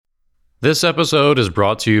This episode is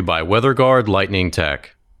brought to you by WeatherGuard Lightning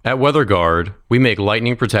Tech. At WeatherGuard, we make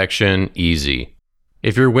lightning protection easy.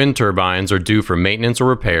 If your wind turbines are due for maintenance or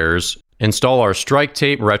repairs, install our Strike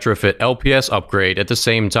Tape Retrofit LPS upgrade at the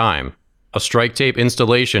same time. A Strike Tape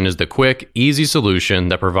installation is the quick, easy solution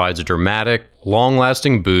that provides a dramatic,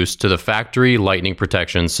 long-lasting boost to the factory lightning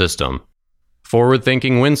protection system.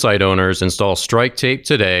 Forward-thinking wind site owners install Strike Tape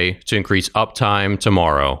today to increase uptime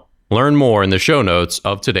tomorrow. Learn more in the show notes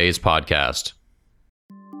of today's podcast.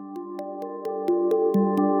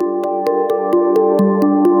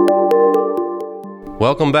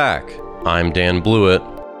 Welcome back. I'm Dan Blewett.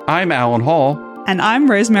 I'm Alan Hall. And I'm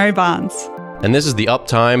Rosemary Barnes. And this is the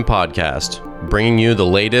Uptime Podcast, bringing you the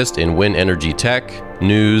latest in wind energy tech,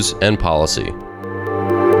 news, and policy.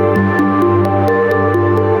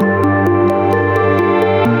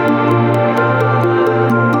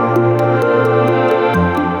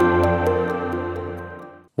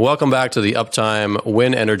 Welcome back to the Uptime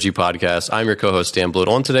Wind Energy Podcast. I'm your co-host, Dan Blewett.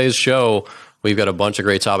 On today's show, we've got a bunch of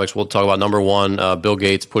great topics. We'll talk about number one, Bill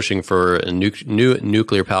Gates pushing for a new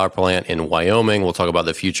nuclear power plant in Wyoming. We'll talk about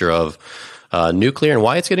the future of nuclear and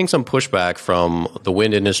why it's getting some pushback from the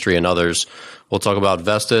wind industry and others. We'll talk about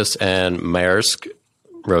Vestas and Maersk.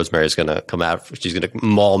 Rosemary's going to come out. She's going to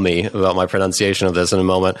maul me about my pronunciation of this in a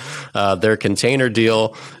moment. Their container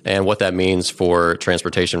deal and what that means for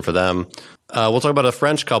transportation for them. We'll talk about a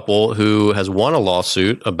French couple who has won a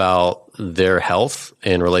lawsuit about their health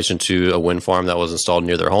in relation to a wind farm that was installed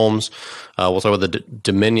near their homes. We'll talk about the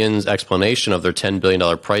Dominion's explanation of their $10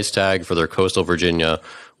 billion price tag for their coastal Virginia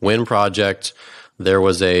wind project. There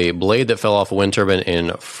was a blade that fell off a wind turbine in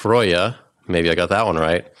Froya. Maybe I got that one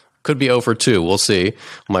right. Could be 0 for 2. We'll see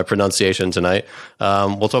my pronunciation tonight.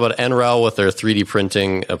 We'll talk about NREL with their 3D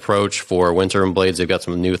printing approach for wind turbine blades. They've got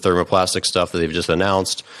some new thermoplastic stuff that they've just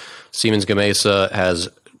announced. Siemens Gamesa has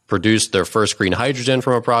produced their first green hydrogen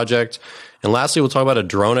from a project. And lastly, we'll talk about a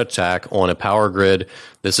drone attack on a power grid.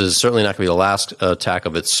 This is certainly not going to be the last attack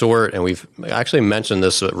of its sort. And we've actually mentioned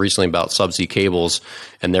this recently about subsea cables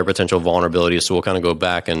and their potential vulnerabilities. So we'll kind of go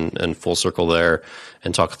back and full circle there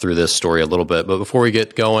and talk through this story a little bit. But before we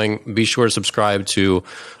get going, be sure to subscribe to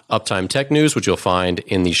Uptime Tech News, which you'll find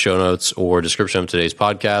in the show notes or description of today's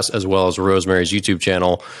podcast, as well as Rosemary's YouTube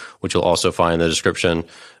channel, which you'll also find in the description.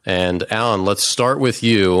 And Alan, let's start with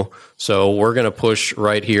you. So we're going to push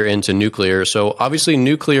right here into nuclear. So obviously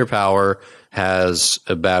nuclear power has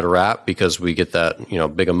a bad rap because we get that,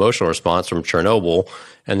 big emotional response from Chernobyl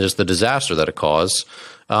and just the disaster that it caused.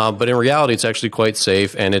 But in reality, it's actually quite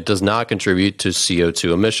safe and it does not contribute to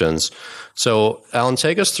CO2 emissions. So Alan,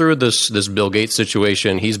 take us through this Bill Gates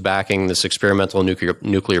situation. He's backing this experimental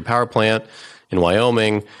nuclear power plant in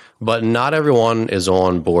Wyoming, but not everyone is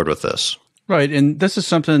on board with this. Right. And this is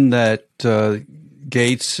something that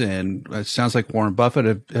Gates and it sounds like Warren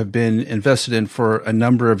Buffett have been invested in for a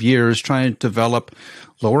number of years, trying to develop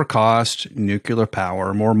lower cost nuclear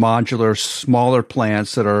power, more modular, smaller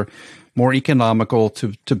plants that are more economical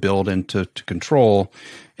to build and to control.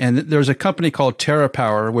 And there's a company called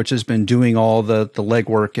TerraPower, which has been doing all the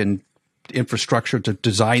legwork and infrastructure to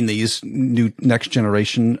design these new next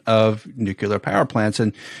generation of nuclear power plants.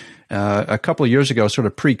 And a couple of years ago, sort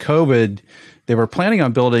of pre-COVID, they were planning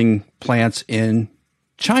on building plants in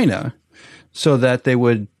China so that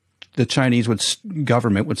the Chinese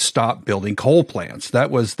government would stop building coal plants. That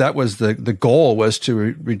was the goal, was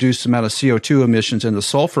to reduce the amount of CO2 emissions and the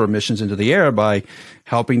sulfur emissions into the air by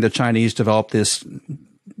helping the Chinese develop this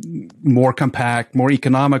more compact, more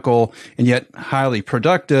economical, and yet highly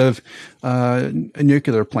productive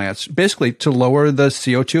nuclear plants, basically to lower the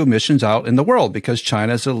CO2 emissions out in the world, because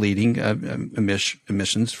China is the leading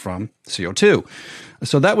emissions from CO2.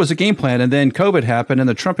 So that was a game plan. And then COVID happened and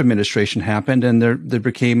the Trump administration happened, and there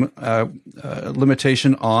became a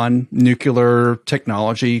limitation on nuclear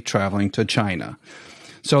technology traveling to China.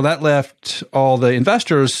 So that left all the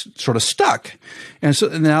investors sort of stuck. And so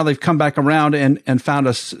now they've come back around and found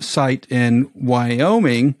a site in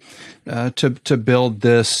Wyoming to build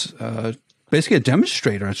this, basically a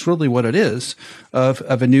demonstrator. It's really what it is,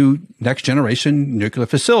 of a new next generation nuclear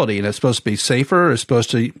facility. And it's supposed to be safer. It's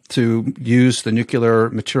supposed to use the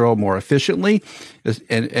nuclear material more efficiently.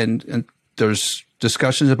 And there's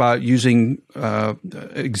discussions about using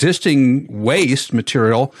existing waste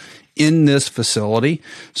material in this facility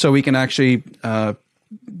so we can actually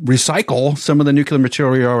recycle some of the nuclear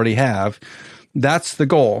material we already have. That's the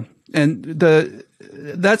goal. And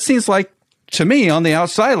that seems like, to me, on the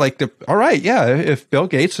outside, like, all right, yeah, if Bill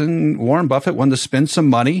Gates and Warren Buffett wanted to spend some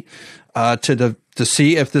money to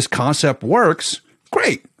see if this concept works,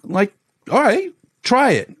 great. Like, all right,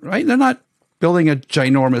 try it, right? They're not building a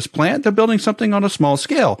ginormous plant. They're building something on a small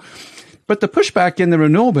scale. But the pushback in the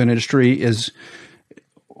renewable industry is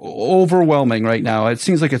overwhelming right now. It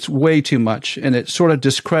seems like it's way too much, and it sort of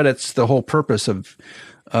discredits the whole purpose of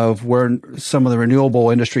where some of the renewable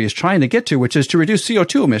industry is trying to get to, which is to reduce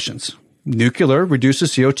CO2 emissions. Nuclear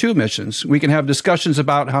reduces CO2 emissions. We can have discussions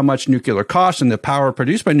about how much nuclear costs and the power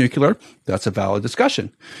produced by nuclear. That's a valid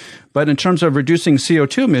discussion. But in terms of reducing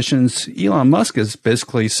CO2 emissions, Elon Musk has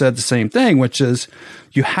basically said the same thing, which is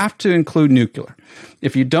you have to include nuclear.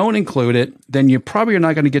 If you don't include it, then you probably are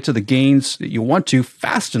not going to get to the gains that you want to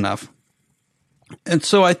fast enough. And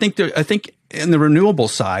so I think in the renewable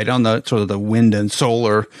side, on the sort of the wind and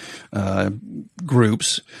solar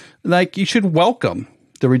groups, like you should welcome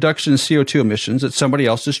the reduction in CO2 emissions that somebody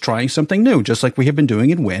else is trying something new, just like we have been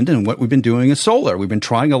doing in wind and what we've been doing in solar. We've been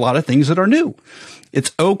trying a lot of things that are new.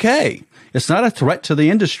 It's okay. It's not a threat to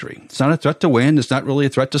the industry. It's not a threat to wind. It's not really a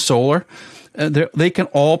threat to solar. They can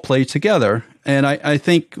all play together. And I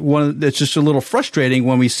think it's just a little frustrating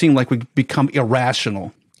when we seem like we become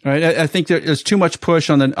irrational. Right. I think there's too much push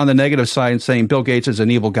on the negative side and saying Bill Gates is an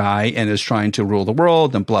evil guy and is trying to rule the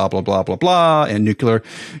world and blah, blah, blah, blah, blah. And nuclear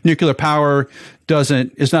power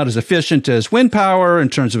is not as efficient as wind power in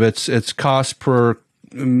terms of its cost per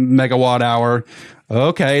megawatt hour.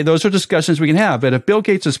 Okay. Those are discussions we can have. But if Bill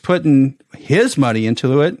Gates is putting his money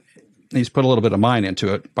into it, he's put a little bit of mine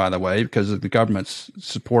into it, by the way, because the government's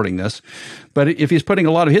supporting this. But if he's putting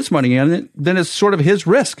a lot of his money in it, then it's sort of his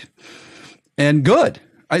risk and good.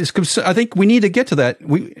 I think we need to get to that.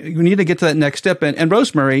 We need to get to that next step. And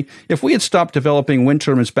Rosemary, if we had stopped developing wind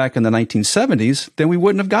turbines back in the 1970s, then we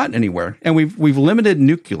wouldn't have gotten anywhere. And we've limited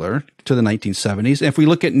nuclear to the 1970s. And if we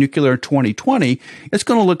look at nuclear 2020, it's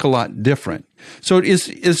going to look a lot different. So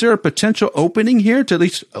is there a potential opening here to at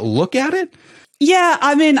least look at it? Yeah,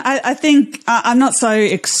 I mean, I think I'm not so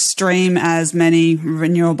extreme as many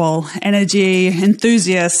renewable energy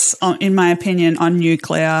enthusiasts, in my opinion, on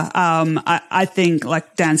nuclear. I think,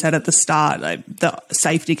 like Dan said at the start, the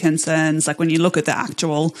safety concerns, like when you look at the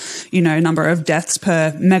actual, number of deaths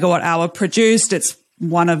per megawatt hour produced, it's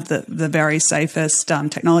one of the very safest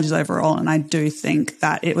technologies overall. And I do think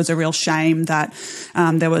that it was a real shame that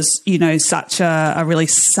there was, such a really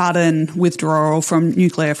sudden withdrawal from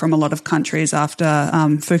nuclear from a lot of countries after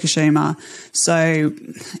Fukushima. So,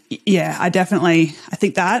 yeah, I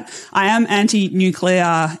think that. I am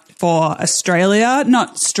anti-nuclear for Australia,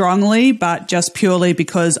 not strongly, but just purely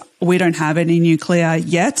because we don't have any nuclear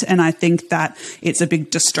yet. And I think that it's a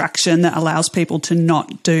big distraction that allows people to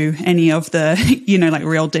not do any of the, like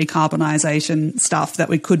real decarbonisation stuff that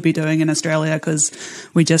we could be doing in Australia, because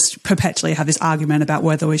we just perpetually have this argument about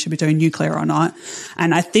whether we should be doing nuclear or not.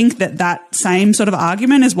 And I think that same sort of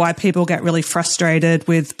argument is why people get really frustrated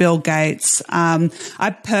with Bill Gates.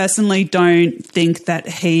 I personally don't think that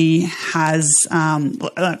he has,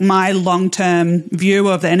 my long-term view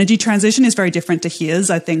of the energy transition is very different to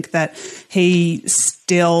his. I think that he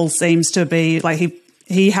still seems to be like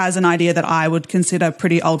he has an idea that I would consider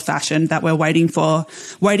pretty old-fashioned, that we're waiting for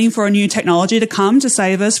a new technology to come to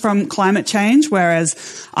save us from climate change,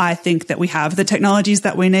 whereas I think that we have the technologies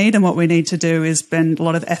that we need, and what we need to do is spend a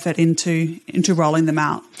lot of effort into rolling them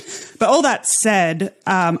out. But all that said,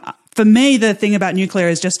 for me, the thing about nuclear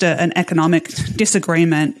is just an economic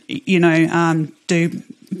disagreement. Do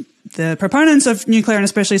the proponents of nuclear, and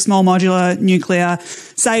especially small modular nuclear,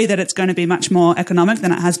 say that it's going to be much more economic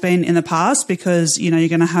than it has been in the past because, you're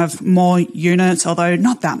going to have more units, although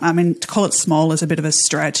not that. I mean, to call it small is a bit of a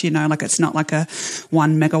stretch, like it's not like a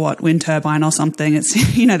 1 megawatt wind turbine or something. It's,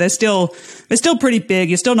 they're still pretty big.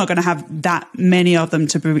 You're still not going to have that many of them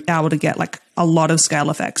to be able to get like a lot of scale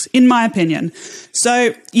effects, in my opinion.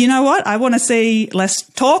 So, you know what? I want to see less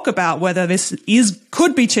talk about whether this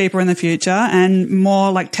could be cheaper in the future and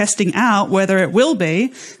more like testing out whether it will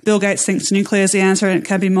be. Bill Gates thinks nuclear is the answer and it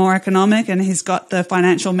can be more economic, and he's got the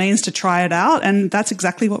financial means to try it out. And that's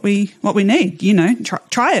exactly what we need.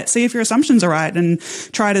 Try it, see if your assumptions are right, and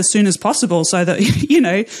try it as soon as possible so that, you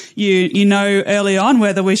know early on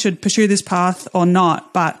whether we should pursue this path or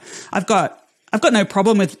not. But I've got no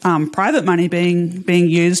problem with private money being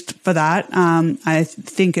used for that. I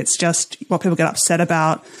think it's just what people get upset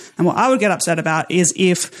about, and what I would get upset about is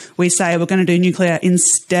if we say we're going to do nuclear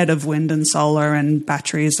instead of wind and solar and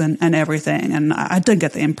batteries and everything. And I don't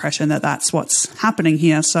get the impression that that's what's happening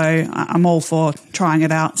here. So I'm all for trying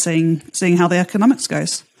it out, seeing how the economics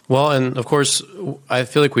goes. Well, and of course, I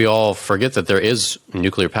feel like we all forget that there is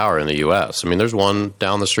nuclear power in the U.S. I mean, there's one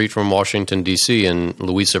down the street from Washington, D.C. in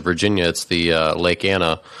Louisa, Virginia. It's the Lake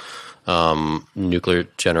Anna nuclear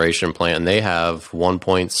generation plant, and they have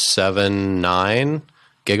 1.79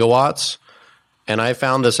 gigawatts. And I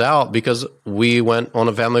found this out because we went on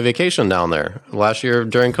a family vacation down there last year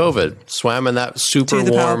during COVID, swam in that super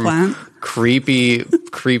warm, creepy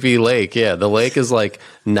lake. Yeah, the lake is like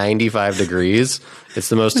 95 degrees. It's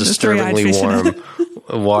the most disturbingly warm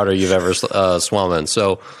water you've ever swum in.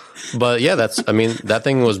 So, but yeah, that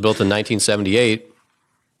thing was built in 1978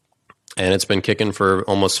 and it's been kicking for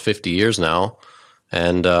almost 50 years now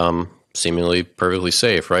and seemingly perfectly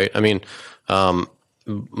safe, right? I mean,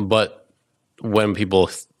 but when people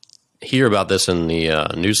hear about this in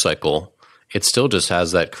the news cycle, it still just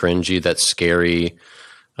has that cringy, that scary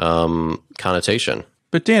connotation.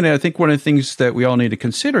 But Danny, I think one of the things that we all need to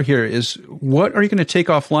consider here is, what are you going to take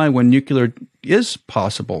offline when nuclear is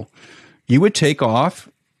possible? You would take off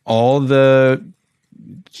all the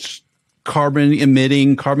carbon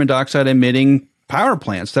dioxide emitting power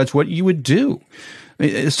plants. That's what you would do.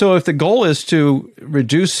 So if the goal is to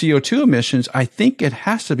reduce CO2 emissions, I think it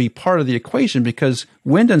has to be part of the equation, because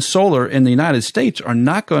wind and solar in the United States are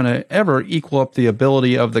not going to ever equal up the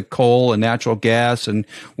ability of the coal and natural gas and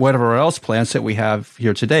whatever else plants that we have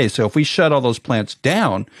here today. So if we shut all those plants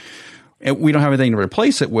down and we don't have anything to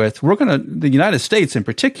replace it with, the United States in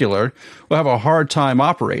particular will have a hard time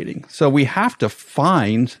operating. So we have to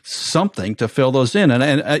find something to fill those in.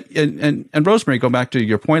 And Rosemary, go back to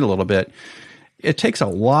your point a little bit. It takes a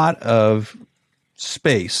lot of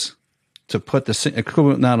space to put the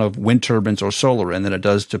equivalent amount of wind turbines or solar in than it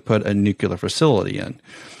does to put a nuclear facility in.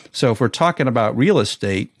 So if we're talking about real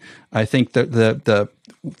estate, I think that the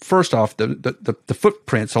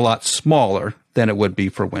footprint's a lot smaller than it would be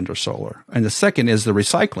for wind or solar. And the second is the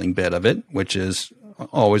recycling bit of it, which is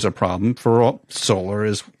always a problem for solar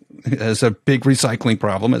is a big recycling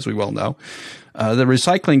problem, as we well know. The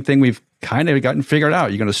recycling thing we've kind of gotten figured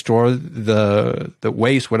out. You're going to store the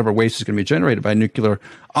waste, whatever waste is going to be generated by nuclear,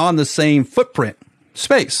 on the same footprint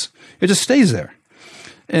space. It just stays there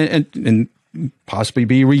and possibly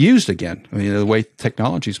be reused again. I mean, the way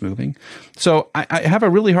technology is moving. So I have a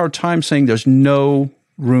really hard time saying there's no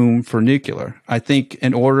room for nuclear. I think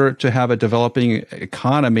in order to have a developing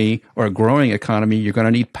economy or a growing economy, you're going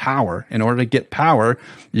to need power. In order to get power,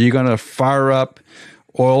 you're going to fire up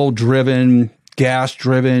oil-driven,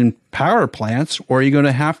 gas-driven power plants, or you're going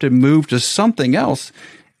to have to move to something else.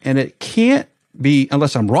 And it can't be,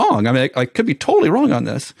 unless I'm wrong, I mean, I could be totally wrong on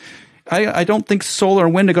this. I don't think solar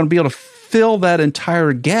and wind are going to be able to fill that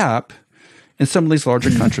entire gap in some of these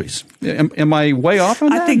larger countries. Am I way off on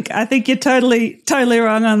that? I think you're totally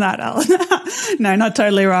wrong on that, Alan. No, not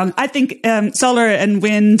totally wrong. I think solar and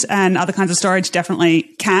wind and other kinds of storage definitely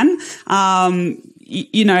can.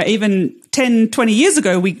 Even 10, 20 years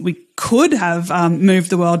ago, we could have moved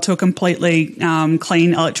the world to a completely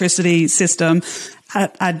clean electricity system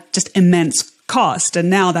at just immense cost. And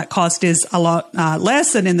now that cost is a lot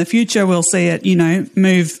less. And in the future, we'll see it,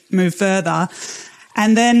 move further.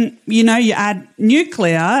 And then, you add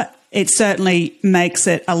nuclear, it certainly makes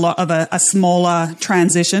it a lot of a smaller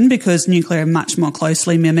transition, because nuclear much more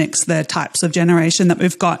closely mimics the types of generation that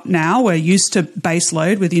we've got now. We're used to base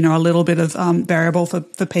load with, a little bit of variable for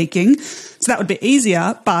peaking. So that would be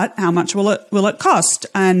easier, but how much will it cost?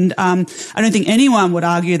 And I don't think anyone would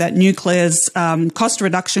argue that nuclear's cost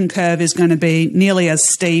reduction curve is going to be nearly as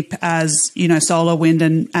steep as, solar, wind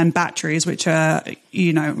and batteries, which are,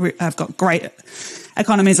 have got great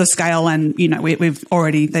economies of scale, and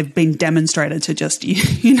they've been demonstrated to just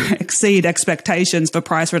exceed expectations for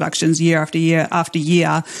price reductions year after year after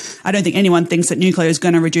year. I don't think anyone thinks that nuclear is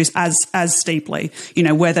going to reduce as steeply.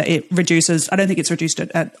 Whether it reduces, I don't think it's reduced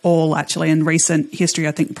at all. Actually, in recent history,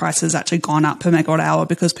 I think prices actually gone up per megawatt hour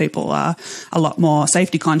because people are a lot more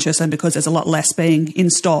safety conscious and because there's a lot less being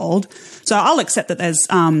installed. So I'll accept that there's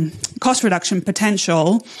cost reduction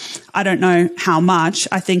potential. I don't know how much.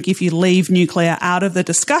 I think if you leave nuclear out of the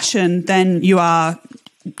discussion, then you are,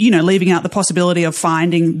 leaving out the possibility of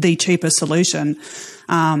finding the cheapest solution.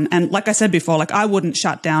 And like I said before, I wouldn't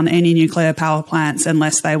shut down any nuclear power plants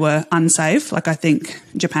unless they were unsafe. I think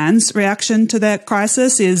Japan's reaction to that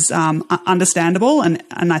crisis is understandable, and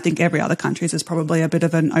I think every other country's is probably a bit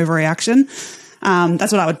of an overreaction.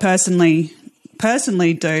 That's what I would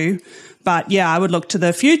personally do. But yeah, I would look to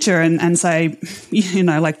the future and say,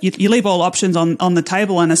 you leave all options on the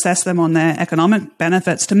table and assess them on their economic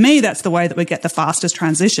benefits. To me, that's the way that we get the fastest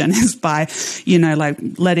transition, is by,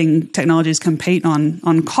 letting technologies compete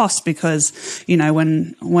on cost, because,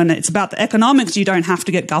 when it's about the economics, you don't have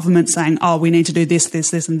to get government saying, oh, we need to do this,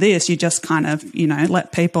 and this. You just kind of,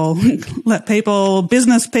 let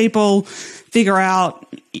business people figure out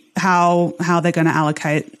how they're going to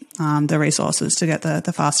allocate the resources to get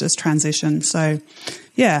the fastest transition. So,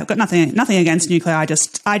 yeah, I've got nothing against nuclear. I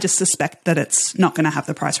just suspect that it's not going to have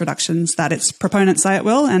the price reductions that its proponents say it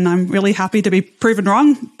will, and I'm really happy to be proven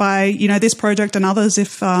wrong by this project and others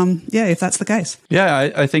if that's the case.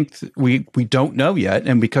 Yeah, I think we don't know yet,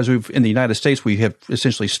 and because in the United States we have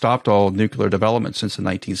essentially stopped all nuclear development since the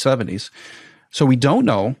 1970s, so we don't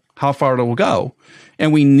know how far it will go,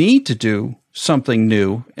 and we need to do something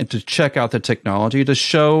new and to check out the technology to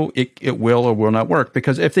show it will or will not work.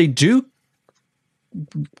 Because if they do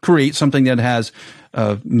create something that has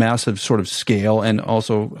a massive sort of scale and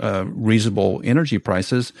also reasonable energy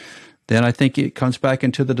prices, then I think it comes back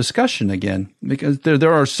into the discussion again. Because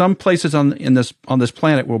there are some places on this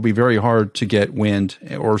planet where it will be very hard to get wind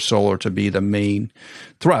or solar to be the main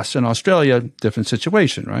thrust. In Australia, different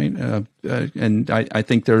situation, right? And I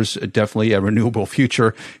think there's definitely a renewable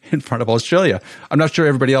future in front of Australia. I'm not sure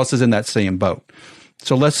everybody else is in that same boat.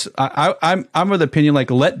 So I'm of the opinion,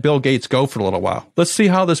 like, let Bill Gates go for a little while. Let's see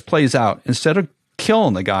how this plays out. Instead of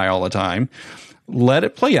killing the guy all the time, let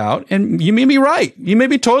it play out. And you may be right. You may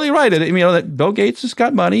be totally right. That Bill Gates has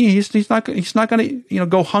got money. He's not going to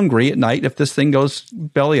go hungry at night if this thing goes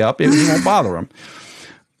belly up. It won't bother him.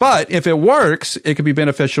 But if it works, it could be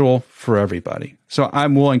beneficial for everybody. So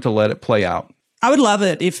I'm willing to let it play out. I would love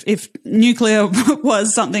it if nuclear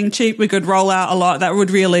was something cheap we could roll out a lot. That would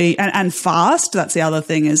really and fast. That's the other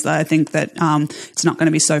thing, is that I think that it's not going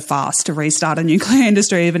to be so fast to restart a nuclear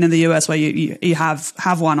industry, even in the US where you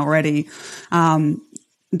have one already.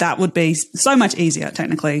 That would be so much easier,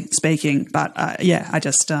 technically speaking. But I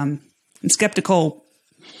just I'm skeptical.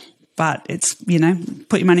 But it's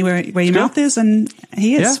put your money where your mouth is, and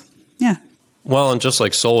he is. Yeah. Well, and just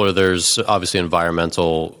like solar, there's obviously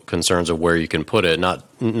environmental concerns of where you can put it, not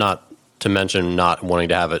to mention not wanting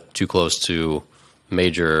to have it too close to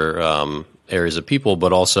major areas of people,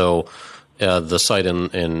 but also the site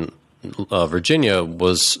in Virginia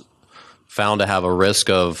was found to have a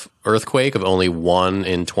risk of earthquake of only 1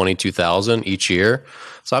 in 22,000 each year.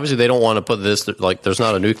 So obviously they don't want to put this, like, there's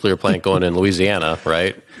not a nuclear plant going in Louisiana,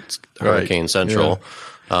 right? It's Hurricane Central.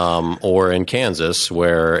 Yeah. Or in Kansas,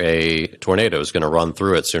 where a tornado is going to run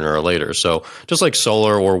through it sooner or later. So just like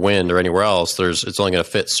solar or wind or anywhere else, it's only going to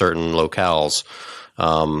fit certain locales.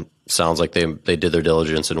 Sounds like they did their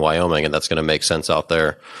diligence in Wyoming, and that's going to make sense out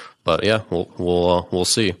there. But yeah, we'll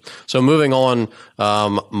see. So moving on,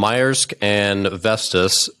 Maersk and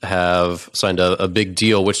Vestas have signed a big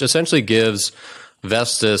deal, which essentially gives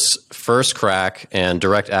Vestas first crack and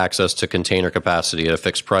direct access to container capacity at a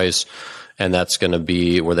fixed price. And that's going to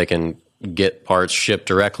be where they can get parts shipped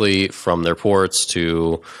directly from their ports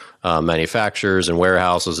to manufacturers and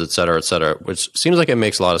warehouses, et cetera, which seems like it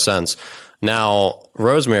makes a lot of sense. Now,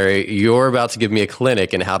 Rosemary, you're about to give me a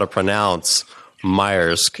clinic in how to pronounce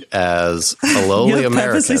Maersk as a lowly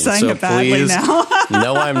American. Saying it badly now.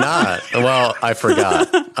 No, I'm not. Well, I forgot.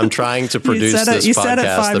 I'm trying to produce this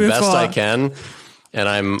podcast the best I can, and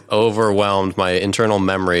I'm overwhelmed. My internal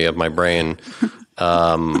memory of my brain.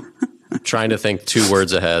 Trying to think 2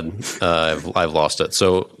 words ahead, I've lost it.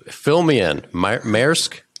 So fill me in.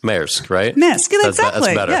 Maersk, right? Maersk, yeah, exactly.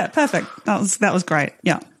 That's better. Yeah, perfect. That was great.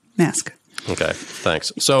 Yeah, Maersk. Okay,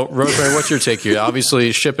 thanks. So Rosemary, what's your take here?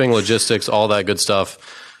 Obviously, shipping, logistics, all that good stuff.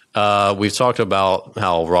 We've talked about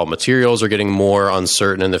how raw materials are getting more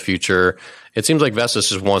uncertain in the future. It seems like Vestas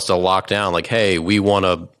just wants to lock down, like, hey, we want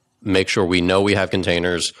to make sure we know we have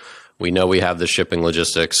containers, we know we have the shipping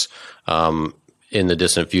logistics. In the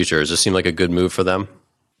distant future. Does this seem like a good move for them?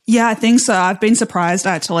 Yeah, I think so. I've been surprised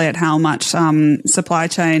actually at how much supply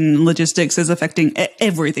chain logistics is affecting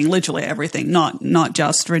everything, literally everything, not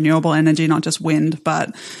just renewable energy, not just wind,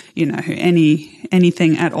 but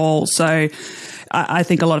anything at all. So I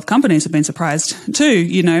think a lot of companies have been surprised too.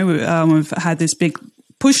 We've had this big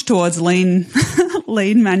push towards lean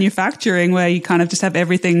manufacturing, where you kind of just have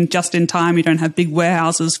everything just in time. You don't have big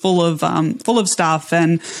warehouses full of stuff,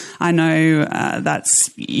 and I know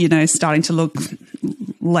that's starting to look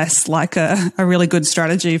less like a really good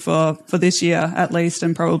strategy for this year at least,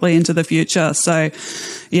 and probably into the future. So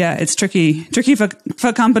yeah, it's tricky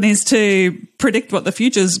for companies to predict what the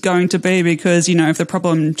future is going to be, because if the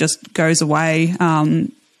problem just goes away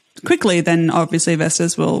quickly, then obviously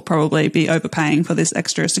Vestas will probably be overpaying for this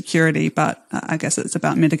extra security. But I guess it's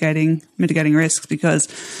about mitigating risks, because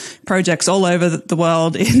projects all over the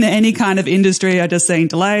world in any kind of industry are just seeing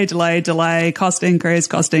delay, cost increase.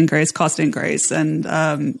 And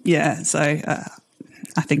so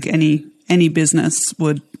I think any business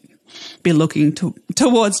would be looking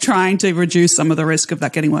towards trying to reduce some of the risk of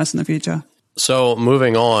that getting worse in the future. So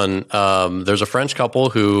moving on, there's a French couple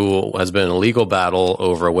who has been in a legal battle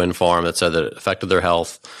over a wind farm that said that it affected their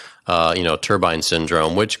health. turbine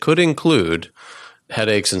syndrome, which could include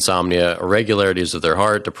headaches, insomnia, irregularities of their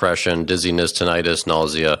heart, depression, dizziness, tinnitus,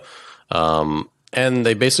 nausea. And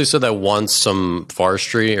they basically said that once some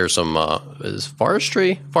forestry is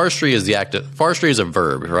forestry? Forestry is forestry is a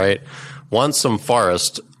verb, right? Once some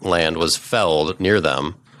forest land was felled near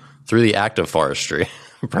them through the act of forestry,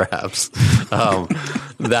 perhaps,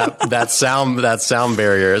 that sound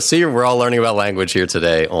barrier. See, we're all learning about language here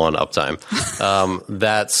today on Uptime.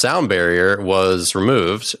 That sound barrier was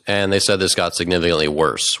removed, and they said this got significantly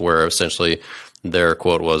worse, where essentially their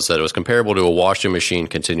quote was that it was comparable to a washing machine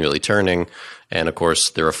continually turning. And of course,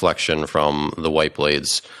 the reflection from the white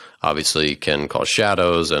blades obviously can cause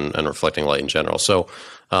shadows and reflecting light in general. So,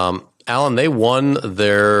 Alan, they won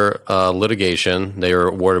their litigation. They were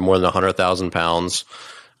awarded more than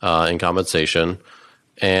 £100,000 in compensation.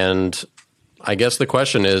 And I guess the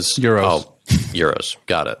question is euros. Oh, euros.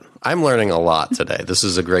 Got it. I'm learning a lot today. This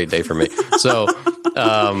is a great day for me. So,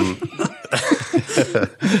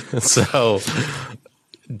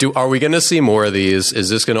 are we going to see more of these? Is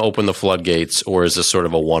this going to open the floodgates, or is this sort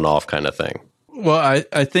of a one-off kind of thing? Well,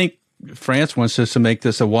 I think France wants us to make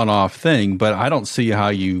this a one-off thing, but I don't see how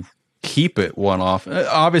you keep it one-off.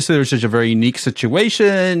 Obviously, there's such a very unique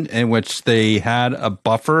situation in which they had a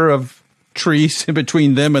buffer of trees in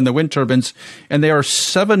between them and the wind turbines, and they are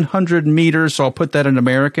 700 meters. So I'll put that in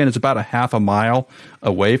American. It's about a half a mile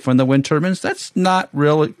away from the wind turbines. That's not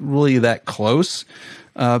really that close,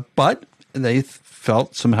 but they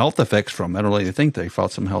felt some health effects from it. I don't really think they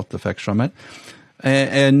felt some health effects from it,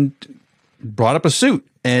 and brought up a suit.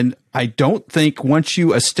 And I don't think once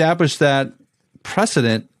you establish that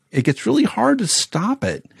precedent, it gets really hard to stop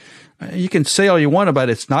it. You can say all you want about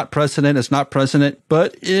it's not precedent,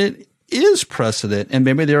 but it is precedent. And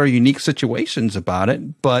maybe there are unique situations about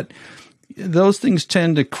it, but those things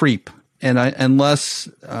tend to creep. And unless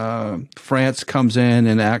France comes in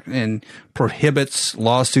and prohibits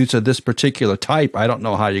lawsuits of this particular type, I don't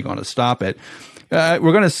know how you're going to stop it. We're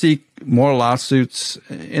going to see more lawsuits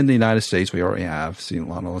in the United States. We already have seen a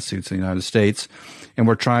lot of lawsuits in the United States, and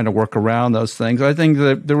we're trying to work around those things. I think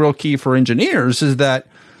the real key for engineers is that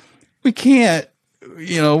we can't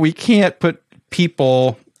put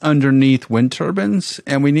people underneath wind turbines,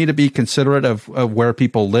 and we need to be considerate of where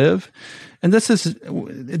people live. And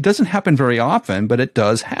it doesn't happen very often, but it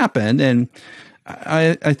does happen. And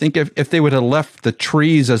I think if they would have left the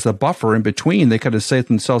trees as the buffer in between, they could have saved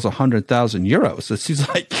themselves 100,000 euros. It seems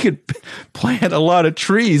like you could plant a lot of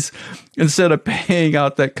trees instead of paying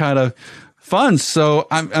out that kind of funds. So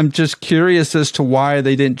I'm just curious as to why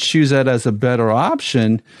they didn't choose that as a better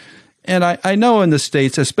option. And I know in the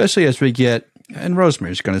States, especially as we get, and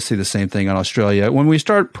Rosemary's going to see the same thing in Australia, when we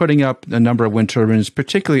start putting up a number of wind turbines,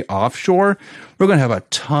 particularly offshore, we're going to have a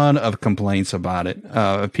ton of complaints about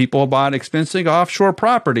it. People about expensing offshore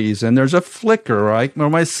properties, and there's a flicker, right? Or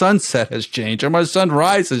my sunset has changed, or my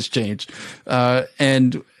sunrise has changed.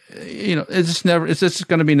 And it's just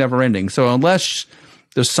going to be never ending. So unless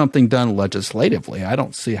there's something done legislatively, I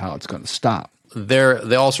don't see how it's going to stop.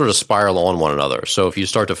 They all sort of spiral on one another. So if you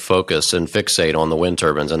start to focus and fixate on the wind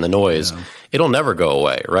turbines and the noise, it'll never go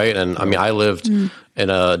away, right? And I mean, I lived in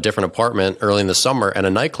a different apartment early in the summer, and a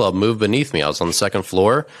nightclub moved beneath me. I was on the second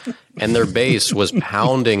floor, and their bass was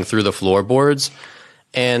pounding through the floorboards.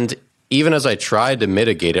 And even as I tried to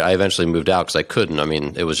mitigate it, I eventually moved out because I couldn't. I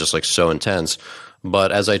mean, it was just like so intense.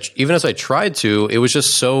 But even as I tried to, it was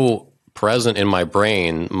just so present in my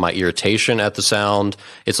brain, my irritation at the sound.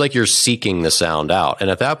 It's like you're seeking the sound out. And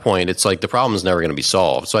at that point, it's like the problem is never going to be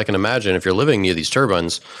solved. So I can imagine if you're living near these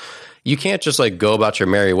turbines, you can't just like go about your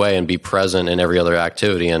merry way and be present in every other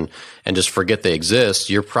activity and just forget they exist.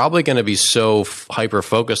 You're probably going to be so hyper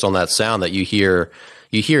focused on that sound that you hear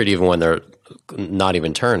it even when they're not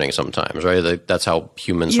even turning sometimes, right? That's how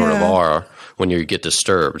humans sort of are when you get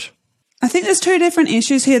disturbed. I think there's two different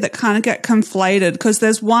issues here that kind of get conflated, because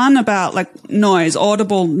there's one about like noise,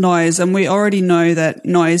 audible noise, and we already know that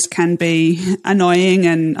noise can be annoying,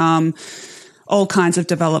 and all kinds of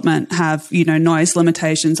development have, noise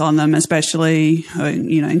limitations on them, especially,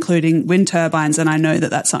 including wind turbines. And I know that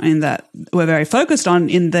that's something that we're very focused on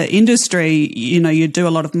in the industry. You do a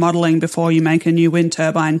lot of modeling before you make a new wind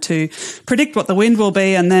turbine to predict what the wind will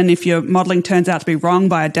be. And then if your modeling turns out to be wrong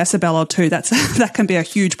by a decibel or two, that can be a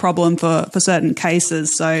huge problem for certain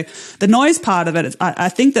cases. So the noise part of it, I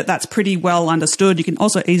think that's pretty well understood. You can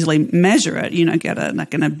also easily measure it, get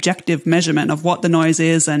an objective measurement of what the noise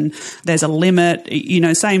is, and there's a limit.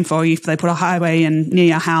 Same for if they put a highway in near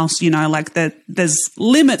your house, there's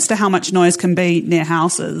limits to how much noise can be near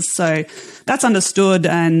houses. So that's understood.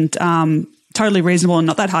 And, totally reasonable and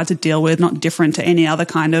not that hard to deal with, not different to any other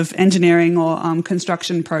kind of engineering or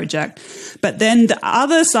construction project. But then the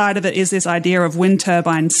other side of it is this idea of wind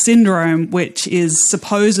turbine syndrome, which is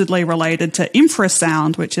supposedly related to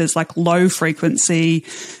infrasound, which is like low frequency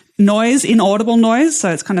noise, inaudible noise.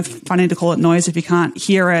 So it's kind of funny to call it noise if you can't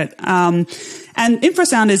hear it. And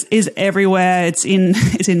infrasound is everywhere. It's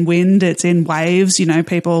in wind. It's in waves. You know,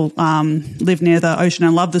 people live near the ocean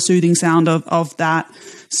and love the soothing sound of that.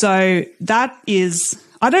 So that is,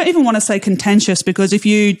 I don't even want to say contentious, because if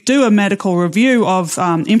you do a medical review of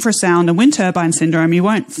infrasound and wind turbine syndrome, you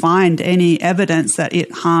won't find any evidence that it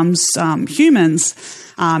harms humans.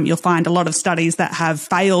 You'll find a lot of studies that have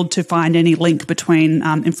failed to find any link between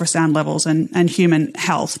infrasound levels and human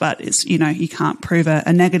health, but it's, you know, you can't prove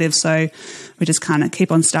a negative. So we just kind of keep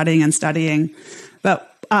on studying and studying. But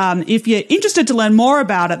if you're interested to learn more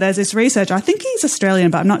about it, there's this researcher, I think he's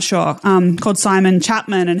Australian, but I'm not sure, called Simon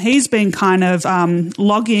Chapman, and he's been kind of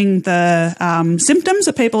logging the symptoms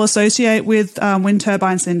that people associate with wind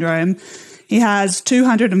turbine syndrome. He has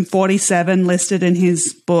 247 listed in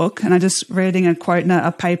his book, and I'm just reading a quote in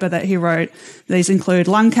a paper that he wrote. These include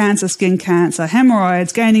lung cancer, skin cancer,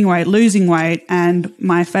 hemorrhoids, gaining weight, losing weight, and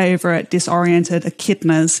my favourite, disoriented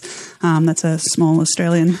echidnas. That's a small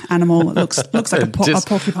Australian animal. It looks like a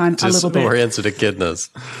porcupine a little bit. Disoriented echidnas.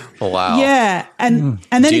 Wow. Yeah, and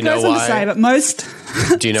then he goes on to say, but most.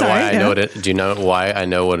 Do you know why I know it? Do you know why I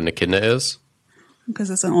know what an echidna is?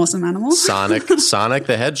 Because it's an awesome animal. Sonic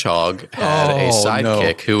the Hedgehog had a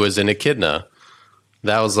sidekick who was an echidna.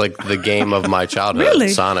 That was like the game of my childhood. Really?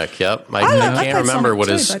 Sonic, yep. I can't remember what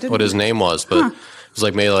his name was, but it was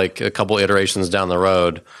like maybe like a couple iterations down the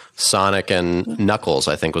road. Sonic and Knuckles,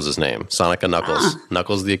 I think was his name. Sonic and Knuckles.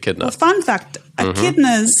 Knuckles the echidna. Well, fun fact,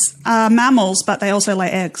 echidnas are mammals, but they also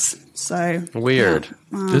lay eggs. So weird.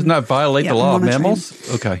 Doesn't that violate the law of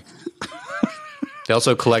mammals? Okay. They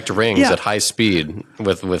also collect rings at high speed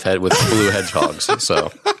with blue hedgehogs.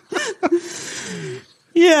 So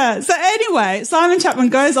yeah. So anyway, Simon Chapman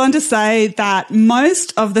goes on to say that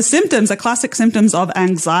most of the symptoms are classic symptoms of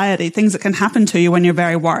anxiety, things that can happen to you when you're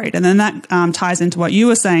very worried. And then that ties into what you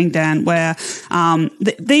were saying, Dan, where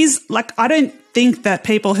these, like, I don't think that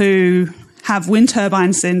people who have wind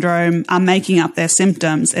turbine syndrome are making up their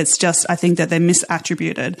symptoms. It's just, I think that they're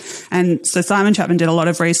misattributed. And so Simon Chapman did a lot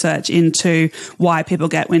of research into why people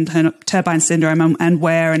get wind turbine syndrome and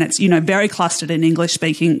where, and it's, you know, very clustered in English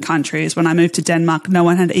speaking countries. When I moved to Denmark, no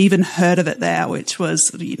one had even heard of it there, which was,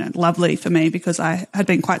 you know, lovely for me because I had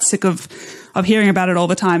been quite sick of hearing about it all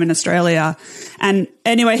the time in Australia. And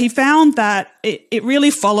anyway, he found that it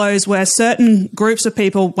really follows where certain groups of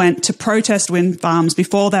people went to protest wind farms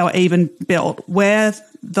before they were even built. Where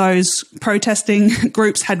those protesting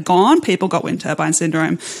groups had gone, people got wind turbine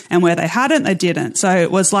syndrome, and where they hadn't, they didn't. So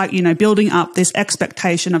it was like, you know, building up this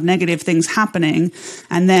expectation of negative things happening.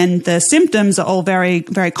 And then the symptoms are all very,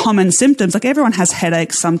 very common symptoms. Like everyone has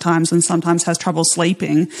headaches sometimes and sometimes has trouble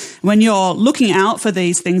sleeping. When you're looking out for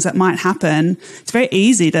these things that might happen, it's very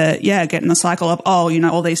easy to, get in the cycle of, oh, you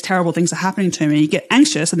know, all these terrible things are happening to me. You get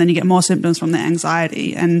anxious and then you get more symptoms from the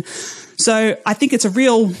anxiety. And so I think it's a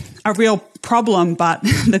real problem, but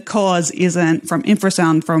the cause isn't from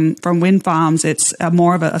infrasound from wind farms. It's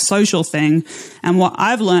more of a social thing. And what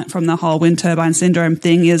I've learned from the whole wind turbine syndrome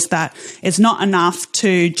thing is that it's not enough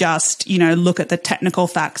to just, you know, look at the technical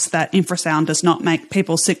facts that infrasound does not make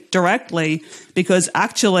people sick directly, because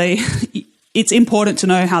actually it's important to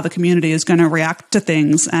know how the community is going to react to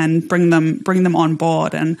things and bring them on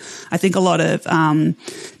board. And I think a lot of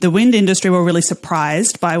the wind industry were really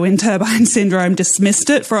surprised by wind turbine syndrome, dismissed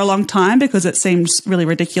it for a long time because it seems really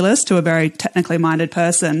ridiculous to a very technically minded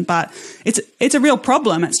person. But it's a real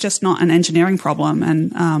problem. It's just not an engineering problem.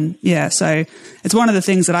 And so it's one of the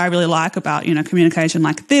things that I really like about, you know, communication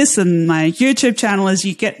like this and my YouTube channel is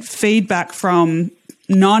you get feedback from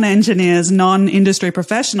non-engineers, non-industry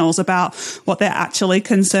professionals about what they're actually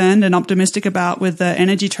concerned and optimistic about with the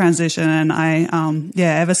energy transition. And I,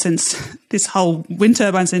 ever since this whole wind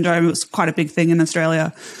turbine syndrome, it was quite a big thing in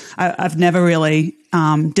Australia. I've never really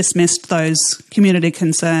dismissed those community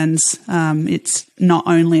concerns. It's not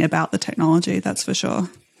only about the technology, that's for sure.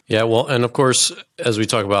 Yeah, well, and of course, as we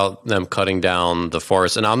talk about them cutting down the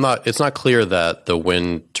forest, and it's not clear that the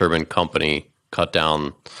wind turbine company cut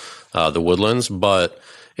down the woodlands, but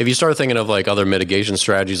if you start thinking of like other mitigation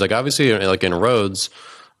strategies, like obviously like in roads,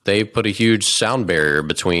 they put a huge sound barrier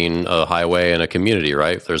between a highway and a community,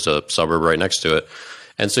 right? If there's a suburb right next to it.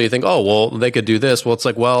 And so you think, oh, well, they could do this. Well, it's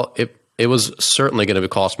like, well, it was certainly going to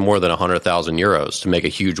cost more than 100,000 euros to make a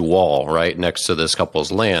huge wall right next to this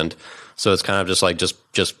couple's land. So it's kind of just like,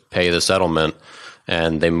 just pay the settlement.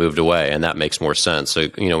 and they moved away, and that makes more sense. So,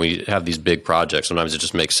 we have these big projects. Sometimes it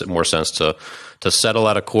just makes more sense to settle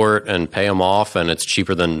out of court and pay them off, and it's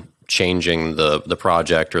cheaper than changing the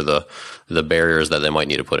project or the barriers that they might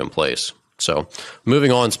need to put in place. So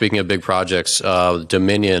moving on, speaking of big projects,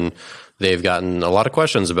 Dominion, they've gotten a lot of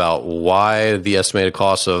questions about why the estimated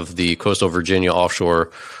cost of the coastal Virginia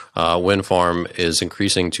offshore wind farm is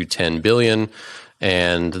increasing to $10 billion,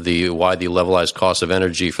 and why the levelized cost of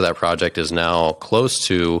energy for that project is now close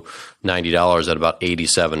to $90 at about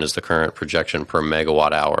 87 is the current projection per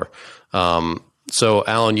megawatt hour. So,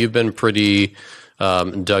 Alan, you've been pretty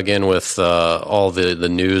dug in with all the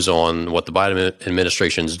news on what the Biden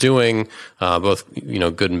administration is doing, both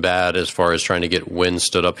good and bad, as far as trying to get wind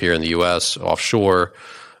stood up here in the U.S. offshore.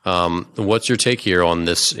 What's your take here on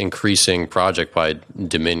this increasing project by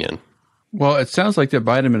Dominion? Well, it sounds like the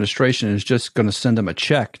Biden administration is just going to send them a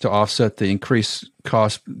check to offset the increased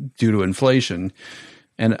cost due to inflation.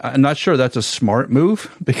 And I'm not sure that's a smart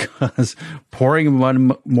move, because pouring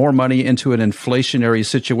more money into an inflationary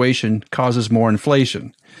situation causes more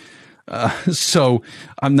inflation. So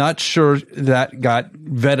I'm not sure that got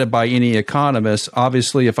vetted by any economists.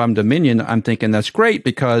 Obviously, if I'm Dominion, I'm thinking that's great,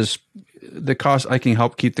 because the cost, I can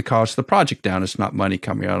help keep the cost of the project down. It's not money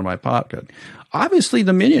coming out of my pocket. Obviously,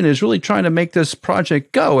 Dominion is really trying to make this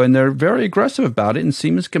project go, and they're very aggressive about it. And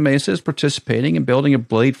Siemens Gamesa is participating in building a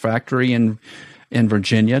blade factory in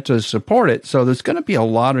Virginia to support it. So there's going to be a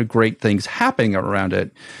lot of great things happening around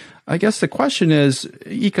it. I guess the question is,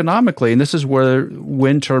 economically, and this is where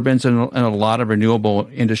wind turbines and a lot of renewable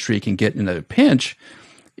industry can get in a pinch.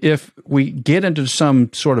 If we get into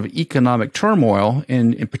some sort of economic turmoil,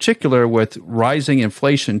 and in particular with rising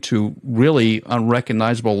inflation to really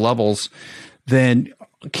unrecognizable levels, then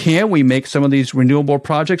can we make some of these renewable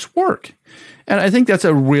projects work? And I think that's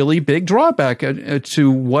a really big drawback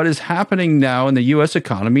to what is happening now in the U.S.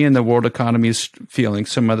 economy, and the world economy is feeling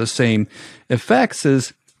some of the same effects.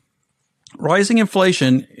 Is rising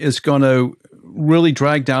inflation is going to really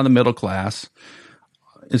drag down the middle class.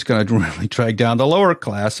 It's going to really drag down the lower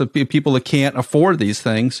class of people that can't afford these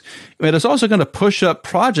things. But it's also going to push up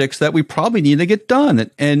projects that we probably need to get done.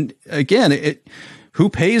 And again, who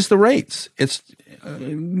pays the rates? It's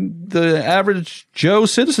the average Joe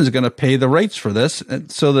citizen is going to pay the rates for this. And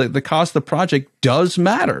so the cost of the project does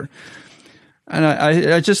matter. And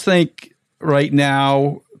I just think right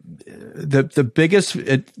now, the biggest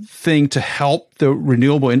thing to help the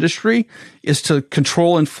renewable industry is to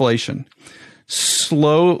control inflation,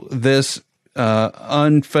 slow this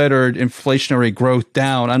unfettered inflationary growth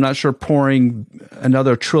down. I'm not sure pouring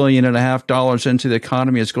another $1.5 trillion into the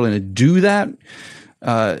economy is going to do that.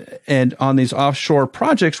 And on these offshore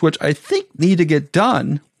projects, which I think need to get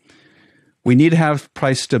done, we need to have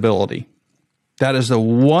price stability. That is the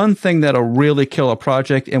one thing that'll really kill a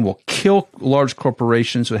project and will kill large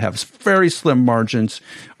corporations that have very slim margins,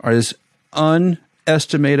 or is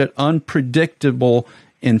unestimated, unpredictable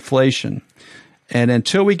inflation. And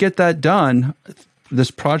until we get that done, this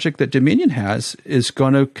project that Dominion has is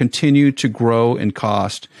going to continue to grow in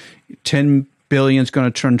cost. $10 billion is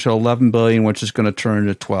going to turn to $11 billion, which is going to turn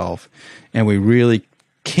to 12. And we really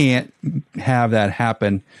can't have that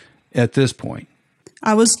happen at this point.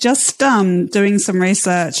 I was just doing some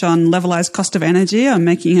research on levelized cost of energy. I'm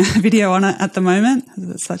making a video on it at the moment.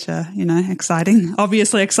 It's such a,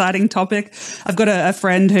 obviously exciting topic. I've got a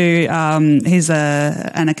friend who he's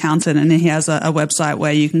an accountant, and he has a website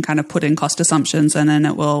where you can kind of put in cost assumptions, and then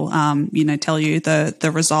it will tell you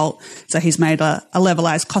the result. So he's made a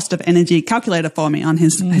levelized cost of energy calculator for me on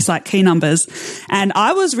his like key numbers, and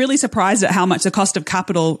I was really surprised at how much the cost of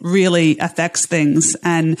capital really affects things,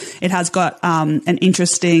 and it has got an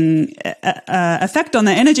interesting effect on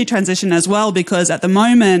the energy transition as well, because at the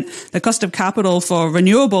moment, the cost of capital for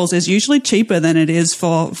renewables is usually cheaper than it is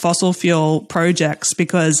for fossil fuel projects,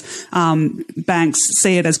 because banks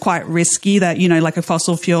see it as quite risky that, like a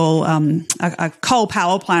fossil fuel, a coal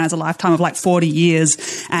power plant has a lifetime of like 40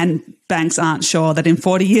 years, and banks aren't sure that in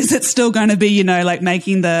 40 years it's still going to be,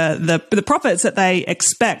 making the profits that they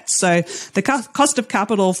expect. So the cost of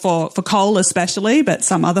capital for coal especially, but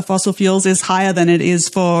some other fossil fuels, is higher than it is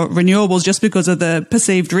for renewables, just because of the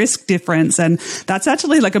perceived risk difference. And that's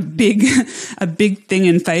actually like a big thing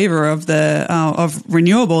in favor of of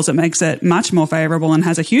renewables. It makes it much more favorable and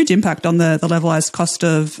has a huge impact on the levelized cost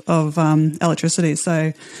of electricity.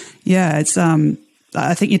 So yeah, it's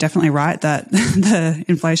I think you're definitely right that the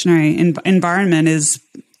inflationary environment is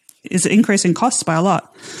is increasing costs by a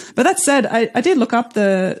lot. But that said, I did look up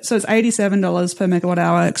so it's $87 per megawatt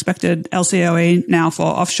hour expected LCOE now for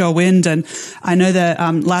offshore wind. And I know that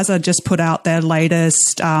LASA just put out their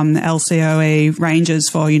latest LCOE ranges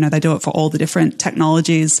for, they do it for all the different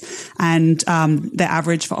technologies. And their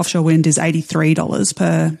average for offshore wind is $83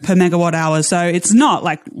 per megawatt hour. So it's not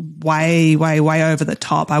like way, way, way over the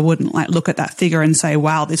top. I wouldn't like look at that figure and say,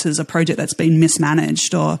 wow, this is a project that's been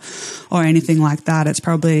mismanaged or anything like that. It's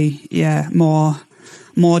probably,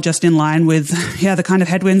 more just in line with, the kind of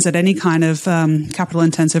headwinds that any kind of capital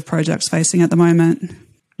intensive project's facing at the moment.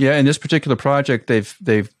 Yeah, in this particular project,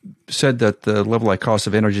 they've said that the levelized cost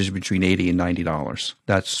of energy is between $80 and $90.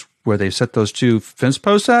 That's where they set those two fence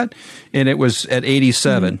posts at, and it was at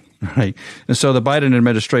 87, right? And so the Biden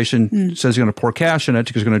administration says he's going to pour cash in it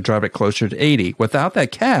because he's going to drive it closer to 80. Without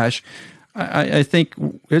that cash, I think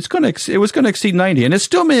it was going to exceed 90, and it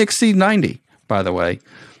still may exceed 90, by the way.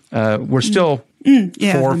 We're still 4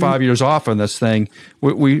 or 5 years off on this thing.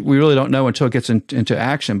 We really don't know until it gets into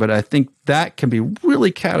action. But I think that can be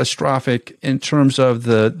really catastrophic in terms of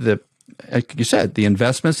the like you said, the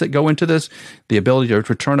investments that go into this, the ability to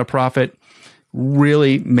return a profit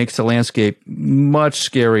really makes the landscape much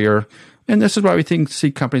scarier. And this is why we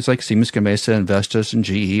see companies like Siemens Gamesa and Vestas and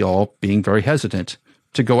GE all being very hesitant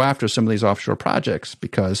to go after some of these offshore projects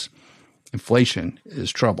because inflation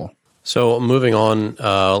is trouble. So moving on,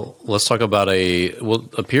 let's talk about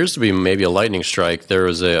appears to be maybe a lightning strike. There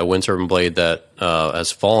was a wind turbine blade that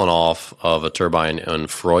has fallen off of a turbine in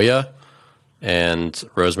Frøya. And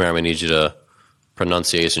Rosemary, I'm going to need you to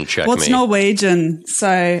pronunciation check me. Well, it's Norwegian, so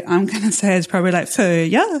I'm going to say it's probably like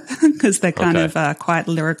Frøya, because they're kind of quite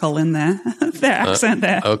lyrical in their accent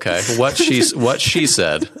there. Okay, what she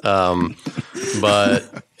said.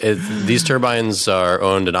 But these turbines are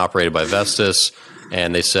owned and operated by Vestas.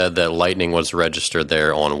 And they said that lightning was registered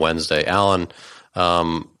there on Wednesday. Alan,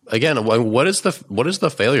 again, what is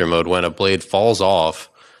the failure mode when a blade falls off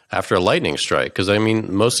after a lightning strike? Because, I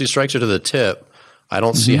mean, most of these strikes are to the tip. I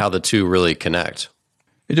don't see how the two really connect.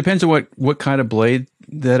 It depends on what kind of blade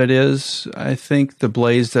that it is. I think the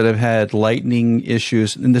blades that have had lightning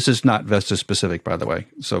issues, and this is not Vestas specific, by the way,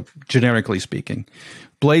 so generically speaking,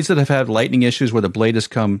 blades that have had lightning issues where the blade has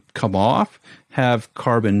come off have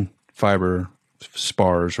carbon fiber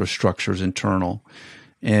spars or structures internal.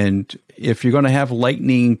 And if you're going to have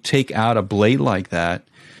lightning take out a blade like that,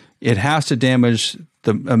 it has to damage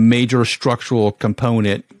a major structural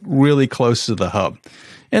component really close to the hub.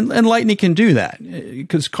 And lightning can do that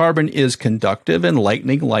because carbon is conductive and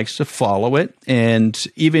lightning likes to follow it. And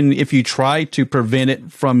even if you try to prevent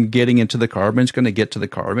it from getting into the carbon, it's going to get to the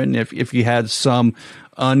carbon. If you had some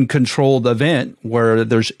uncontrolled event where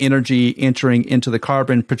there's energy entering into the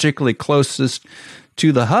carbon, particularly closest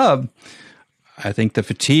to the hub, I think the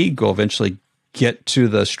fatigue will eventually get to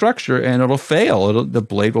the structure and it'll fail. The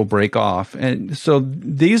blade will break off. And so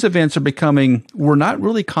these events were not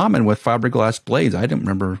really common with fiberglass blades. I didn't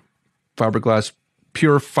remember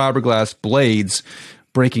pure fiberglass blades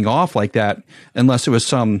breaking off like that unless it was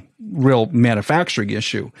some real manufacturing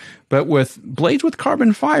issue. But with blades with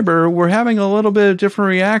carbon fiber, we're having a little bit of different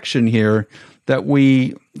reaction here that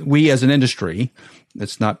we as an industry,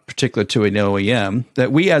 it's not particular to an OEM,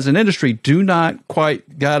 that we as an industry do not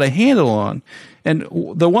quite got a handle on. And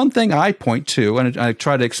the one thing I point to, and I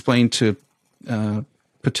try to explain to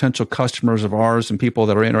potential customers of ours and people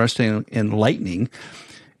that are interested in lightning,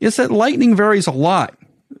 is that lightning varies a lot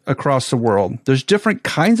across the world. There's different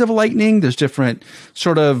kinds of lightning. There's different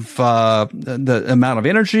sort of the amount of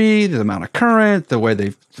energy, the amount of current, the way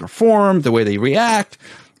they perform, the way they react.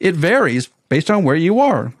 It varies based on where you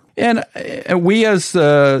are. And we as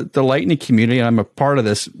the lightning community, and I'm a part of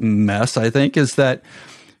this mess, I think, is that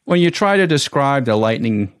when you try to describe the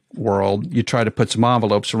lightning world, you try to put some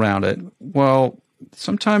envelopes around it. Well,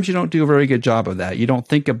 sometimes you don't do a very good job of that. You don't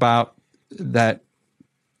think about that,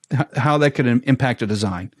 how that could impact a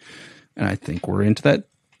design. And I think we're into that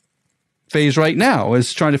phase right now,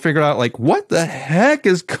 is trying to figure out, like, what the heck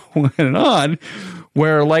is going on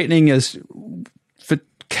where lightning is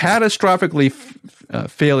catastrophically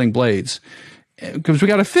failing blades, because we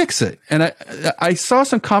got to fix it. And I saw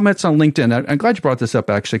some comments on LinkedIn. I'm glad you brought this up,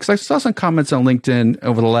 actually, because I saw some comments on LinkedIn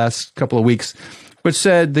over the last couple of weeks, which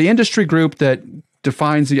said the industry group that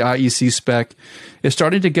defines the IEC spec is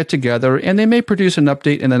starting to get together, and they may produce an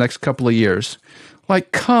update in the next couple of years.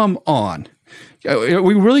 Like, come on. Are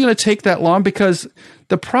we really going to take that long? Because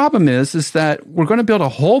the problem is that we're going to build a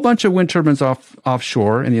whole bunch of wind turbines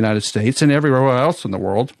offshore in the United States and everywhere else in the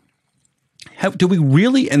world. do we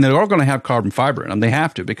really? And they're all going to have carbon fiber in them. They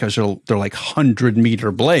have to, because they're like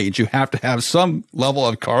 100-meter blades. You have to have some level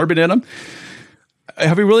of carbon in them.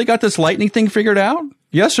 Have we really got this lightning thing figured out?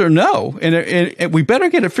 Yes or no? And we better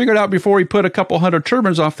get it figured out before we put a couple hundred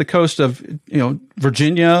turbines off the coast of,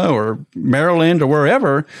 Virginia or Maryland or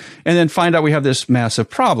wherever, and then find out we have this massive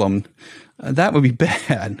problem. That would be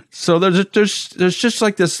bad. So there's just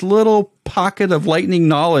like this little pocket of lightning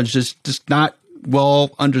knowledge that's just not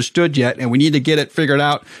well understood yet, and we need to get it figured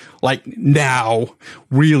out like now,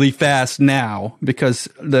 really fast now, because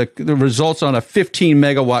the results on a 15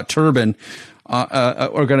 megawatt turbine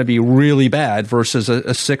are going to be really bad versus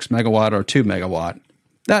a 6 megawatt or 2 megawatt.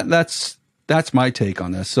 That's my take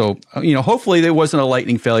on this. So hopefully there wasn't a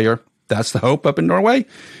lightning failure. That's the hope up in Norway.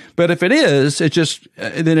 But if it is,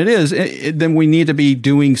 then we need to be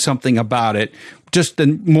doing something about it.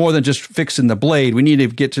 More than just fixing the blade. We need to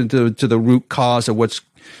get to the root cause of what's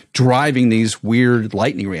driving these weird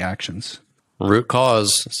lightning reactions. Root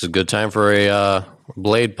cause. It's a good time for a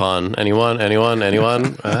blade pun. Anyone?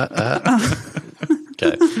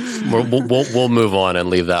 Okay. We'll move on and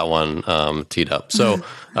leave that one teed up. So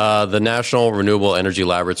the National Renewable Energy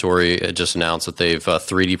Laboratory just announced that they've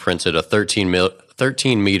 3D printed a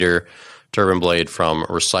 13-meter turbine blade from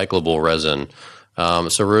recyclable resin.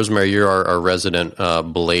 So Rosemary, you're our resident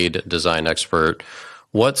blade design expert.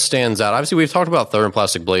 What stands out? Obviously, we've talked about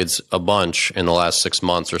thermoplastic blades a bunch in the last 6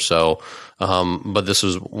 months or so, but this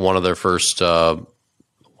was one of the first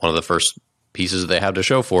pieces they had to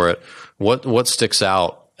show for it. What sticks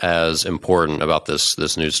out as important about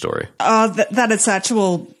this news story? That it's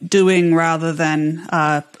actual doing rather than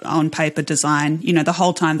on paper design. The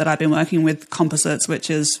whole time that I've been working with composites,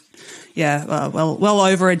 which is well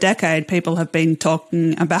over a decade, people have been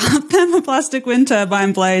talking about thermoplastic wind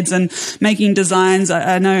turbine blades and making designs.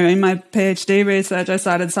 I know in my PhD research, I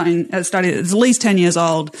started a study that's at least 10 years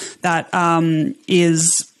old that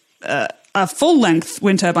is a full-length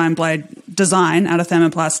wind turbine blade design out of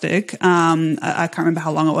thermoplastic. I can't remember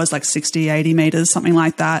how long it was, like 60, 80 meters, something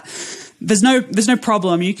like that. There's no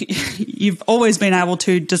problem. You've always been able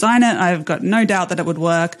to design it. I've got no doubt that it would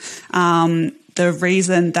work. The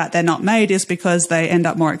reason that they're not made is because they end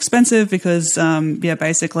up more expensive because,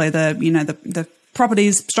 basically the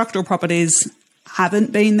properties, structural properties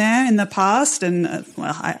haven't been there in the past. And,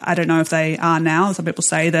 I don't know if they are now. Some people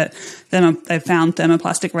say that they've found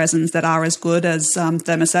thermoplastic resins that are as good as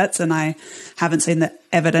thermosets, and I haven't seen the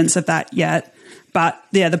evidence of that yet. But,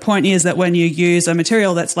 the point is that when you use a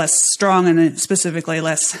material that's less strong and specifically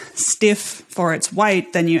less stiff for its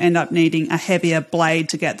weight, then you end up needing a heavier blade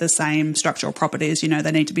to get the same structural properties.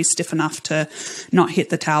 They need to be stiff enough to not hit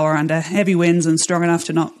the tower under heavy winds and strong enough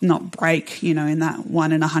to not break, in that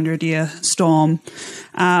 1 in 100-year storm.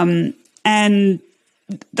 And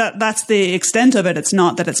that's the extent of it. It's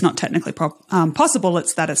not that it's not technically possible.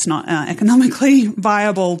 It's that it's not economically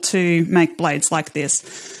viable to make blades like this.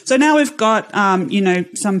 So now we've got,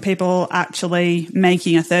 some people actually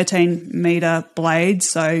making a 13-meter blade.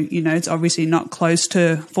 So, it's obviously not close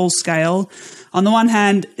to full scale. On the one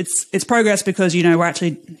hand, it's progress because, we're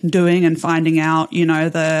actually doing and finding out,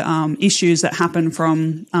 the issues that happen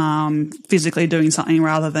from physically doing something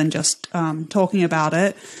rather than just talking about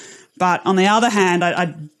it. But on the other hand,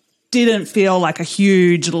 I didn't feel like a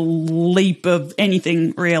huge leap of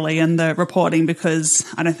anything really in the reporting, because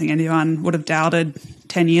I don't think anyone would have doubted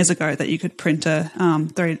 10 years ago that you could print a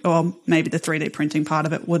 3D, or maybe the 3D printing part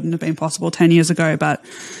of it wouldn't have been possible 10 years ago. But,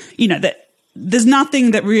 there's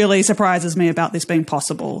nothing that really surprises me about this being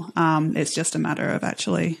possible. It's just a matter of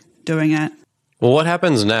actually doing it. Well, what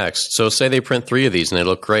happens next? So say they print 3 of these and they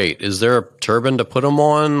look great. Is there a turbine to put them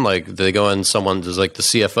on? Like, do they go in, does the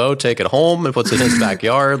CFO take it home and puts it in his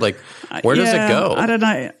backyard? Like, where does it go? I don't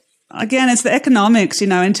know. Again, it's the economics,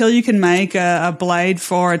 until you can make a blade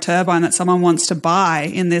for a turbine that someone wants to buy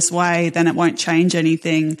in this way, then it won't change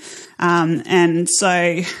anything. And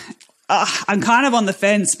so I'm kind of on the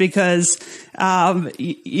fence because, on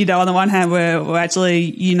the one hand, we're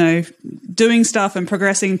actually, doing stuff and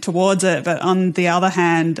progressing towards it. But on the other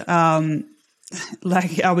hand, are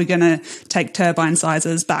we going to take turbine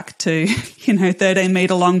sizes back to,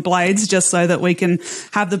 13-meter long blades just so that we can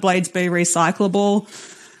have the blades be recyclable?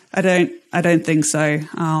 I don't think so.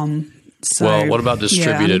 Well, what about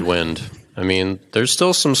distributed wind? I mean, there's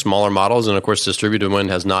still some smaller models, and of course, distributed wind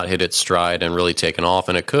has not hit its stride and really taken off,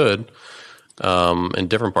 and it could in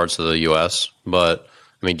different parts of the U.S. But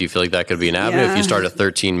I mean, do you feel like that could be an avenue? If you start at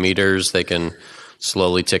 13 meters, they can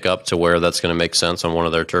slowly tick up to where that's going to make sense on one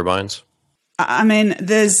of their turbines? I mean,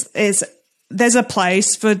 there's there's a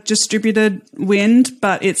place for distributed wind,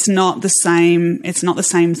 but it's not the same. It's not the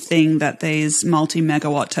same thing that these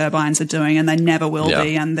multi-megawatt turbines are doing, and they never will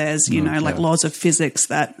be. And there's, laws of physics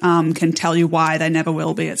that can tell you why they never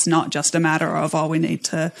will be. It's not just a matter of, we need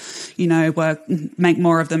to, make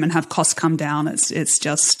more of them and have costs come down. It's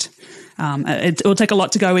just, it will take a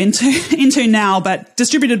lot to go into now, but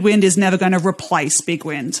distributed wind is never going to replace big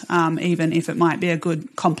wind, even if it might be a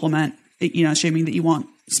good complement, assuming that you want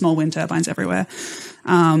small wind turbines everywhere.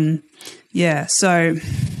 I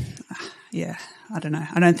don't know.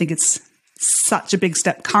 I don't think it's such a big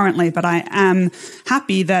step currently, but I am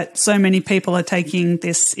happy that so many people are taking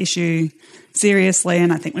this issue seriously,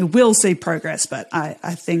 and I think we will see progress, but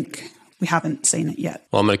I think we haven't seen it yet.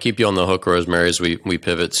 Well, I'm going to keep you on the hook, Rosemary, as we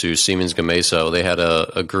pivot to Siemens Gamesa. They had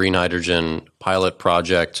a green hydrogen pilot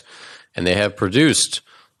project, and they have produced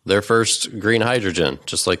their first green hydrogen,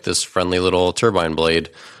 just like this friendly little turbine blade.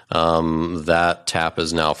 That tap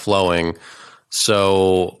is now flowing.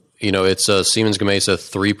 So, it's a Siemens Gamesa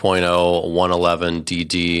 3.0 111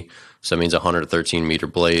 DD. So that means 113 meter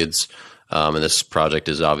blades. And this project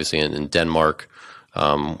is obviously in Denmark,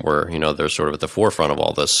 where, they're sort of at the forefront of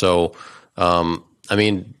all this. So,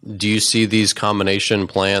 do you see these combination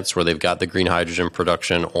plants where they've got the green hydrogen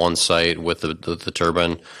production on site with the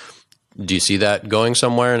turbine? Do you see that going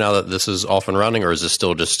somewhere now that this is off and running, or is this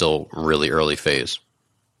still really early phase?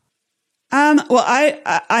 Well,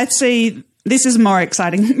 I see this is a more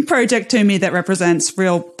exciting project to me that represents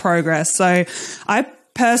real progress. So I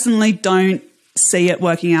personally don't see it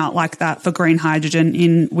working out like that for green hydrogen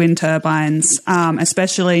in wind turbines,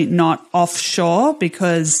 especially not offshore,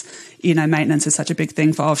 because maintenance is such a big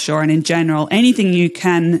thing for offshore, and in general, anything you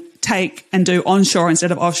can take and do onshore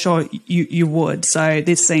instead of offshore, you would. So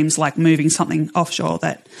this seems like moving something offshore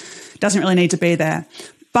that doesn't really need to be there.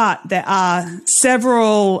 But there are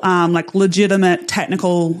several legitimate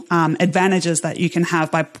technical advantages that you can have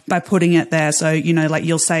by putting it there. So,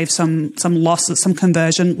 you'll save some losses, some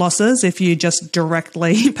conversion losses if you just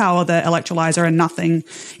directly power the electrolyzer and nothing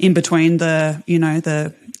in between the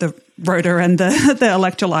rotor and the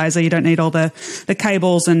electrolyzer. You don't need all the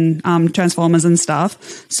cables and transformers and stuff.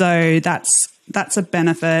 So that's a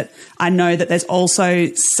benefit. I know that there's also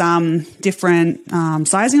some different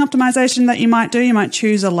sizing optimization that you might do. You might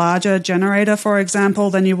choose a larger generator, for example,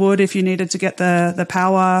 than you would if you needed to get the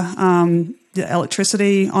power, the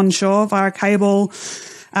electricity onshore via cable.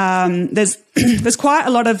 There's quite a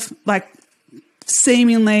lot of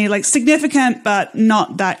seemingly significant but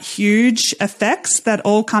not that huge effects that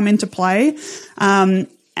all come into play.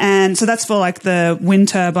 And so that's for the wind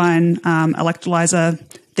turbine electrolyzer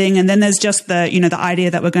thing. And then there's just the idea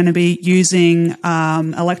that we're going to be using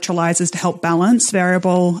electrolyzers to help balance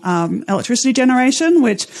variable electricity generation,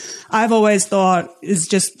 which I've always thought is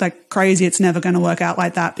just crazy. It's never going to work out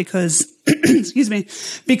like that because excuse me,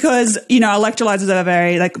 because, electrolyzers are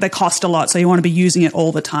very, they cost a lot. So you want to be using it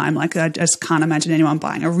all the time. I just can't imagine anyone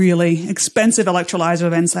buying a really expensive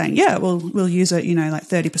electrolyzer and saying, yeah, we'll use it,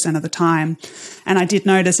 30% of the time. And I did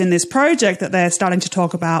notice in this project that they're starting to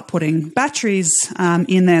talk about putting batteries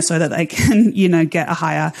in there so that they can, get a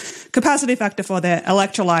higher capacity factor for their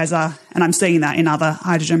electrolyzer. And I'm seeing that in other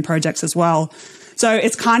hydrogen projects as well. So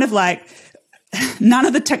it's kind of none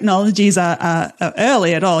of the technologies are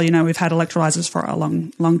early at all. We've had electrolyzers for a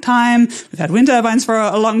long time. We've had wind turbines for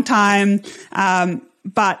a long time.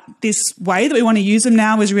 But this way that we want to use them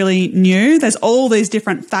now is really new. There's all these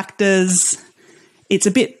different factors. It's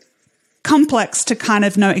a bit complex to kind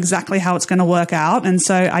of know exactly how it's going to work out. And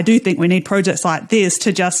so I do think we need projects like this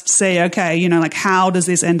to just see, okay, how does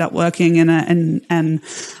this end up working and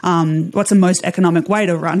what's the most economic way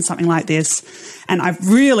to run something like this? And I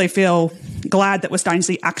really feel glad that we're starting to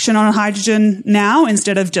see action on hydrogen now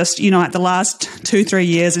instead of just, at the last 2-3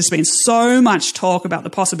 years, there's been so much talk about the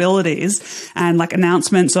possibilities and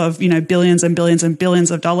announcements of, billions and billions and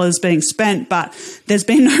billions of dollars being spent. But there's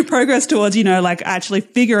been no progress towards, actually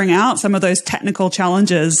figuring out some of those technical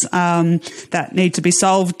challenges that need to be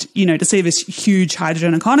solved, to see this huge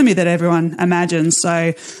hydrogen economy that everyone imagines.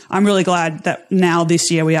 So I'm really glad that now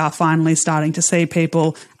this year we are finally starting to see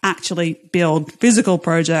people actually build physical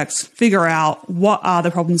projects, figure out what are the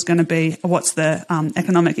problems going to be, what's the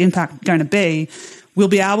economic impact going to be. We'll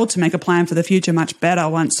be able to make a plan for the future much better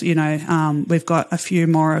once, we've got a few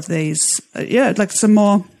more of these, some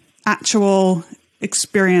more actual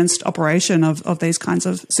experienced operation of these kinds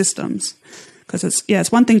of systems. Because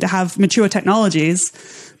it's one thing to have mature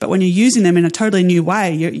technologies, but when you're using them in a totally new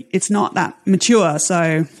way, it's not that mature.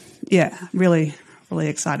 So, really, really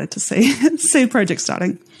excited to see projects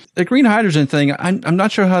starting. The green hydrogen thing, I'm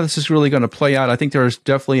not sure how this is really going to play out. I think there's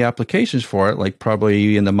definitely applications for it, like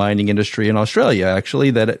probably in the mining industry in Australia,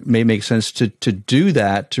 actually, that it may make sense to do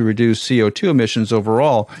that to reduce CO2 emissions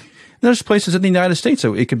overall. And there's places in the United States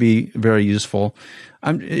that it could be very useful.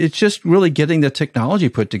 It's just really getting the technology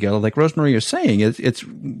put together. Like Rosemary is saying, it's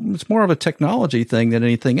more of a technology thing than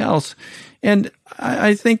anything else. And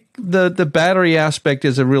I think the battery aspect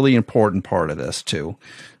is a really important part of this too.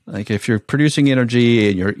 Like if you're producing energy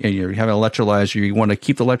and you're having an electrolyzer, you want to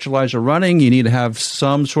keep the electrolyzer running, you need to have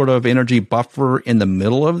some sort of energy buffer in the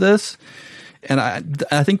middle of this. And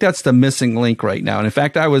I think that's the missing link right now. And in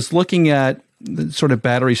fact, I was looking at the sort of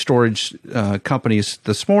battery storage companies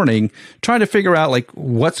this morning, trying to figure out like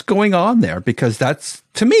what's going on there, because that's,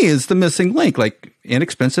 to me, is the missing link. Like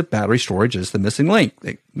inexpensive battery storage is the missing link.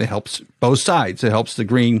 It helps both sides. It helps the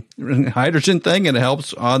green hydrogen thing, and it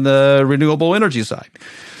helps on the renewable energy side.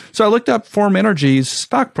 So I looked up Form Energy's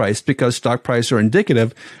stock price, because stock prices are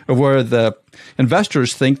indicative of where the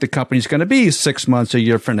investors think the company's going to be 6 months, a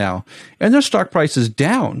year from now. And their stock price is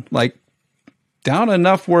down, like down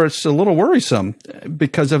enough where it's a little worrisome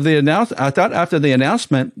because of the announcement. I thought after the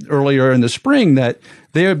announcement earlier in the spring that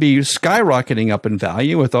they would be skyrocketing up in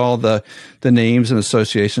value with all the names and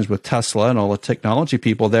associations with Tesla and all the technology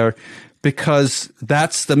people there, because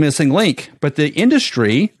that's the missing link. But the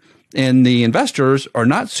industry and the investors are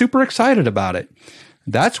not super excited about it.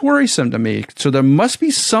 That's worrisome to me. So there must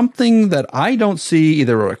be something that I don't see,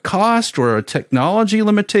 either a cost or a technology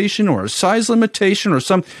limitation or a size limitation or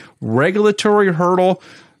some regulatory hurdle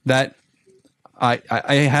that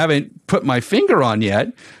I haven't put my finger on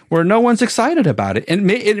yet, where no one's excited about it. And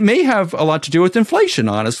it may have a lot to do with inflation,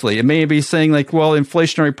 honestly. It may be saying like, well,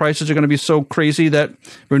 inflationary prices are going to be so crazy that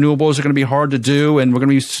renewables are going to be hard to do, and we're going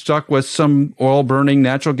to be stuck with some oil burning,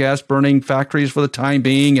 natural gas burning factories for the time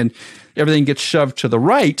being, and everything gets shoved to the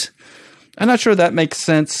right. I'm not sure that makes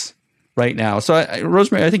sense right now. So,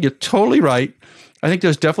 Rosemary, I think you're totally right. I think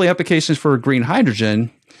there's definitely applications for green hydrogen,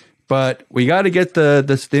 but we got to get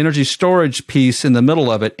the energy storage piece in the middle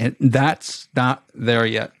of it, and that's not there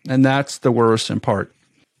yet. And that's the worrisome part.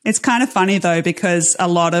 It's kind of funny, though, because a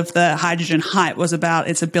lot of the hydrogen hype was about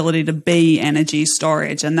its ability to be energy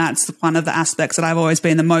storage. And that's one of the aspects that I've always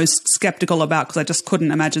been the most skeptical about, because I just couldn't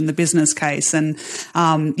imagine the business case. And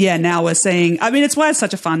now we're seeing, I mean, it's why it's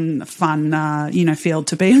such a fun field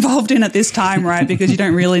to be involved in at this time, right? Because you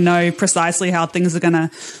don't really know precisely how things are going to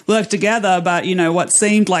work together. But, what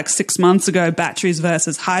seemed like 6 months ago, batteries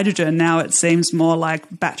versus hydrogen, now it seems more like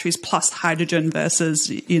batteries plus hydrogen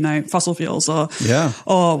versus, fossil fuels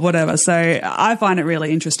or whatever. So I find it really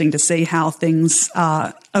interesting to see how things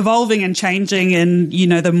are evolving and changing. And,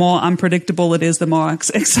 the more unpredictable it is, the more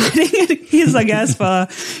exciting it is, I guess, for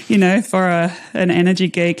an energy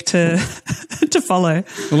geek to follow.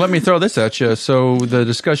 Well, let me throw this at you. So the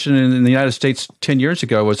discussion in the United States 10 years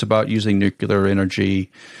ago was about using nuclear energy,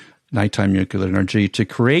 nighttime nuclear energy, to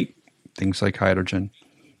create things like hydrogen.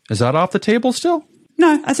 Is that off the table still?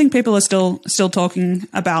 No, I think people are still talking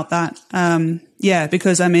about that.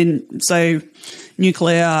 Because so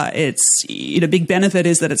nuclear, it's big benefit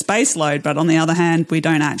is that it's base load, but on the other hand, we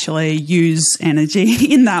don't actually use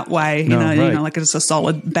energy in that way. Like it's a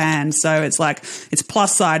solid band. So it's like its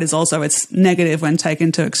plus side is also its negative when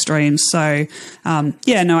taken to extremes. So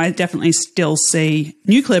I definitely still see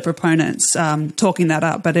nuclear proponents talking that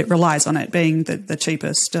up, but it relies on it being the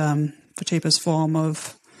cheapest form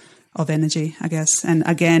of energy, I guess. And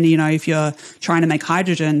again, if you're trying to make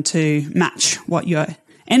hydrogen to match what your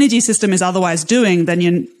energy system is otherwise doing, then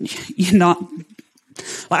you're not.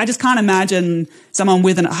 Like, I just can't imagine someone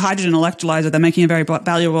with a hydrogen electrolyzer, they're making a very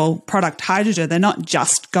valuable product, hydrogen. They're not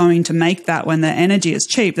just going to make that when the energy is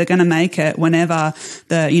cheap. They're going to make it whenever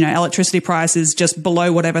the, electricity price is just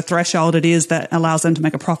below whatever threshold it is that allows them to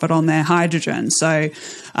make a profit on their hydrogen. So,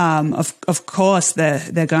 of course,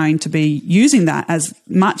 they're going to be using that as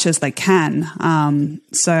much as they can.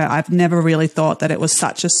 So I've never really thought that it was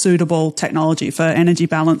such a suitable technology for energy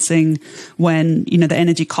balancing when, the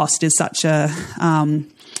energy cost is such a,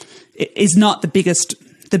 is not the biggest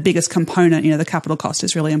component. The capital cost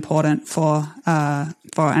is really important for an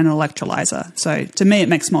electrolyzer. So to me, it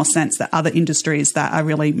makes more sense that other industries that are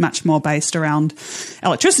really much more based around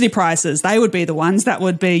electricity prices, they would be the ones that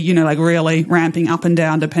would be, really ramping up and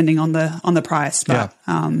down depending on the price. But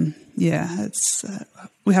it's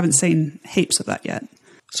we haven't seen heaps of that yet.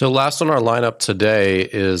 So last on our lineup today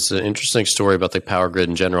is an interesting story about the power grid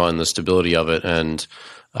in general and the stability of it. And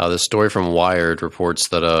the story from Wired reports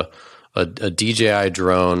that a DJI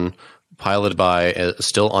drone piloted by a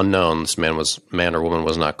still unknown, this man or woman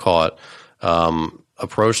was not caught,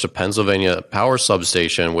 approached a Pennsylvania power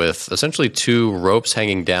substation with essentially two ropes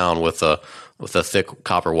hanging down with a thick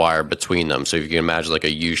copper wire between them. So if you can imagine like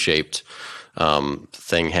a U-shaped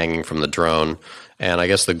thing hanging from the drone. And I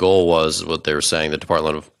guess the goal was what they were saying, the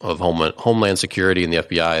Department of Homeland Security and the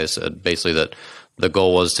FBI said basically that the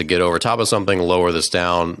goal was to get over top of something, lower this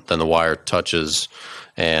down, then the wire touches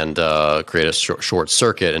and create a short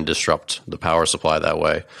circuit and disrupt the power supply that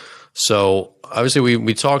way. So obviously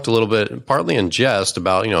we talked a little bit, partly in jest,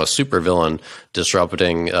 about, a supervillain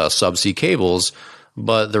disrupting subsea cables.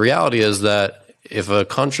 But the reality is that if a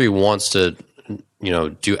country wants to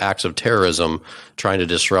do acts of terrorism, trying to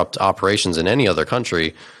disrupt operations in any other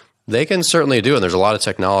country, they can certainly do it. And there's a lot of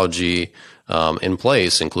technology in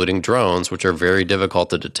place, including drones, which are very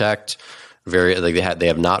difficult to detect. They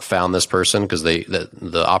have not found this person because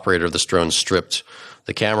the operator of this drone stripped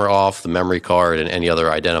the camera off, the memory card, and any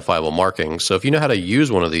other identifiable markings. So if you know how to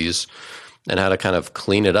use one of these and how to kind of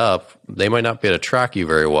clean it up, they might not be able to track you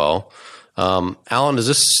very well. Alan, does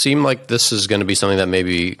this seem like this is going to be something that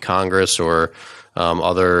maybe Congress or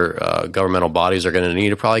other governmental bodies are going to need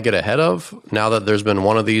to probably get ahead of now that there's been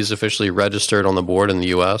one of these officially registered on the board in the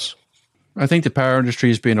U.S.? I think the power industry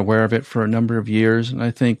has been aware of it for a number of years, and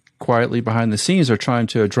I think quietly behind the scenes are trying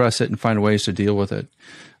to address it and find ways to deal with it.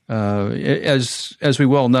 As we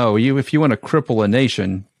well know, if you want to cripple a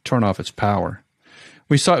nation, turn off its power.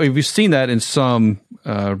 We've seen that in some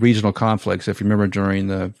regional conflicts. If you remember during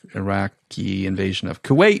the Iraqi invasion of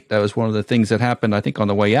Kuwait, that was one of the things that happened. I think on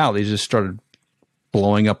the way out, they just started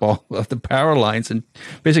blowing up all of the power lines and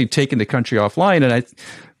basically taking the country offline. And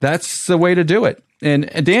that's the way to do it. And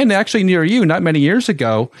Dan, actually near you, not many years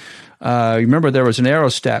ago, remember there was an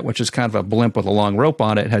aerostat, which is kind of a blimp with a long rope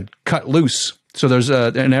on it, had cut loose. So there's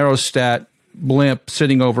an aerostat blimp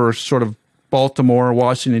sitting over sort of Baltimore,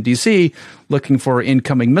 Washington, D.C., looking for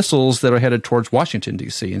incoming missiles that are headed towards Washington,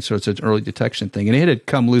 D.C. And so it's an early detection thing. And it had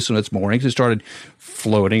come loose on its moorings. It started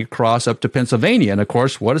floating across up to Pennsylvania. And, of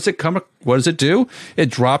course, what does it do? It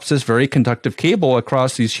drops this very conductive cable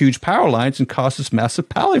across these huge power lines and causes massive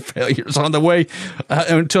power failures on the way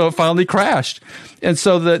until it finally crashed. And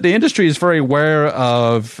so the industry is very aware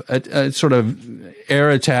of sort of air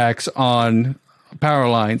attacks on power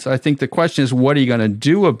lines. I think the question is, what are you going to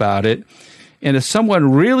do about it? And if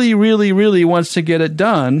someone really, really, really wants to get it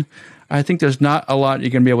done, I think there's not a lot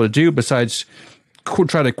you're going to be able to do besides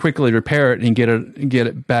try to quickly repair it and get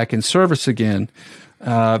it back in service again.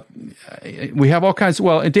 We have all kinds.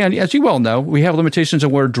 Well, Dan, as you well know, we have limitations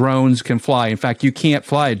on where drones can fly. In fact, you can't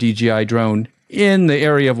fly a DJI drone in the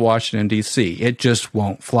area of Washington, D.C. It just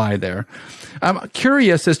won't fly there. I'm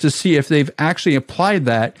curious as to see if they've actually applied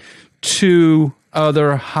that to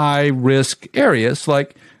other high-risk areas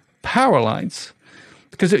like power lines,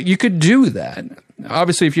 because you could do that.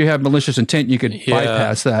 Obviously, if you have malicious intent, you could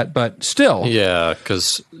bypass that, but still. Yeah,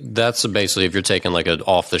 because that's basically if you're taking like an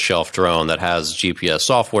off-the-shelf drone that has GPS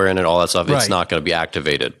software in it, all that stuff, it's not going to be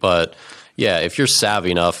activated. But yeah, if you're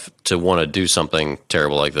savvy enough to want to do something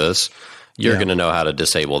terrible like this, you're going to know how to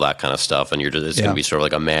disable that kind of stuff, and it's going to be sort of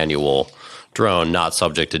like a manual drone, not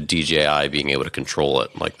subject to DJI being able to control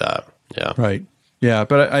it like that. Yeah. Right. Yeah,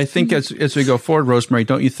 but I think as we go forward, Rosemary,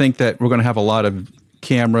 don't you think that we're going to have a lot of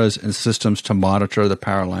cameras and systems to monitor the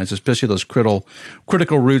power lines, especially those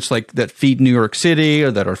critical routes like that feed New York City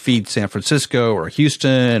or that are feed San Francisco or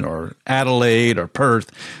Houston or Adelaide or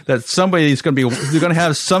Perth, that somebody's going to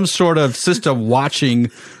have some sort of system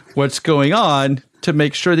watching what's going on to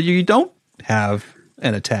make sure that you don't have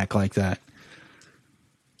an attack like that?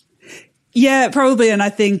 Yeah, probably. And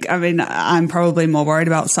I'm probably more worried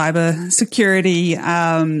about cyber security,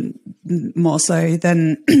 more so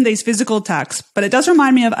than these physical attacks. But it does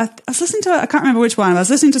remind me of, I was listening to, I can't remember which one. I was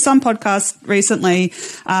listening to some podcast recently,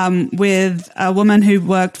 with a woman who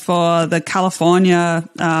worked for the California,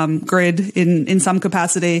 grid in some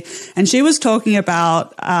capacity. And she was talking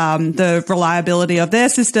about, the reliability of their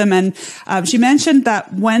system. And, she mentioned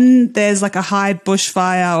that when there's like a high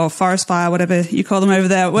bushfire or forest fire, whatever you call them over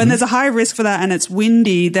there, when there's a high risk for that and it's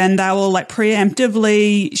windy, then they will like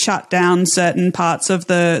preemptively shut down certain parts of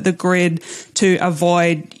the grid to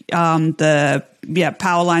avoid the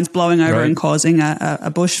power lines blowing over and causing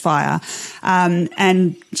a bushfire.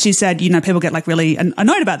 And she said, people get like really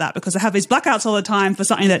annoyed about that because they have these blackouts all the time for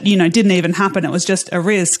something that, didn't even happen. It was just a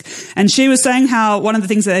risk. And she was saying how one of the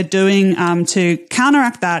things that they're doing to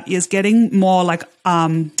counteract that is getting more like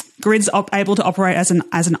grids able to operate as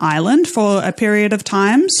an island for a period of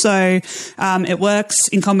time. So it works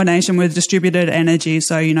in combination with distributed energy.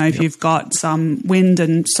 So, if you've got some wind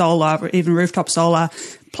and solar, or even rooftop solar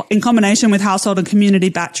in combination with household and community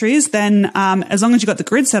batteries, then as long as you've got the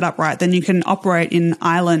grid set up right, then you can operate in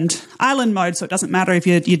island mode. So it doesn't matter if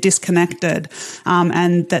you're disconnected,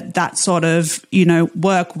 and that sort of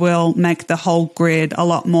work will make the whole grid a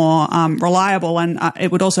lot more reliable, and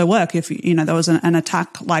it would also work if there was an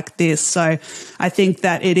attack like this. So I think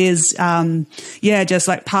that it is just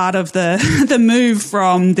like part of the move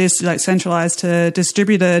from this like centralized to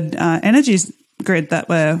distributed energy grid that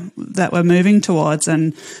we're moving towards,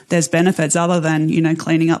 and there's benefits other than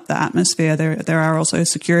cleaning up the atmosphere. There are also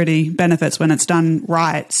security benefits when it's done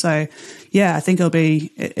right. So I think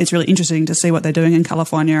it's really interesting to see what they're doing in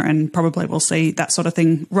California, and probably we'll see that sort of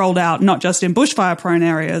thing rolled out not just in bushfire prone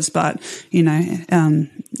areas, but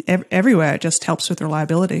everywhere. It just helps with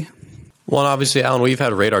reliability. Well, and obviously, Alan, we've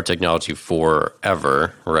had radar technology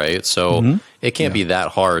forever, right? So it can't be that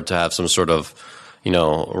hard to have some sort of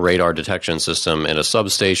radar detection system in a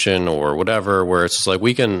substation or whatever, where it's just like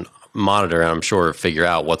we can monitor and I'm sure figure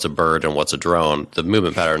out what's a bird and what's a drone. The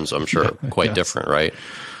movement patterns, I'm sure, are quite different, right?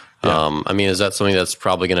 Yeah. Is that something that's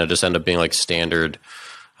probably going to just end up being like standard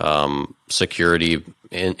security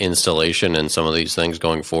installation in some of these things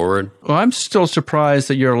going forward? Well, I'm still surprised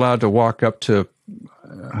that you're allowed to walk up to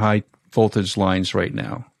high voltage lines right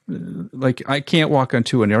now. Like, I can't walk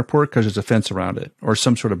onto an airport because there's a fence around it or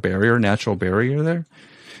some sort of barrier, natural barrier there.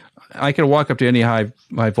 I can walk up to any high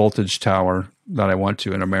voltage tower that I want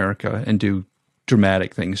to in America and do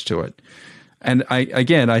dramatic things to it. And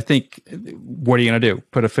I think, what are you going to do?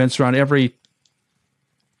 Put a fence around every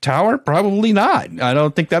tower? Probably not. I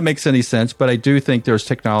don't think that makes any sense, but I do think there's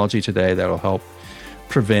technology today that will help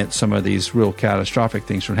prevent some of these real catastrophic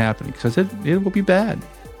things from happening, because it will be bad.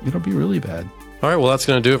 It'll be really bad. All right, well, that's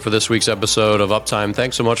going to do it for this week's episode of Uptime.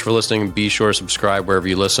 Thanks so much for listening. Be sure to subscribe wherever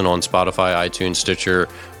you listen on Spotify, iTunes, Stitcher,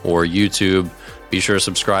 or YouTube. Be sure to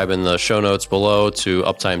subscribe in the show notes below to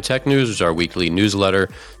Uptime Tech News, which is our weekly newsletter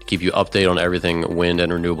to keep you updated on everything wind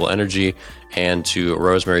and renewable energy, and to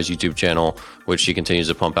Rosemary's YouTube channel, which she continues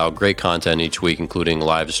to pump out great content each week, including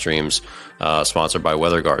live streams sponsored by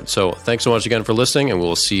WeatherGuard. So thanks so much again for listening, and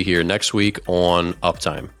we'll see you here next week on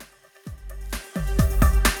Uptime.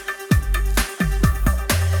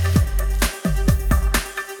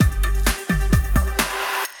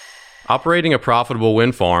 Operating a profitable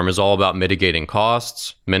wind farm is all about mitigating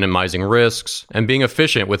costs, minimizing risks, and being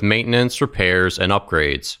efficient with maintenance, repairs, and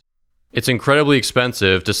upgrades. It's incredibly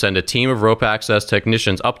expensive to send a team of rope access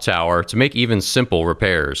technicians up tower to make even simple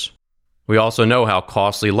repairs. We also know how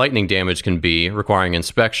costly lightning damage can be, requiring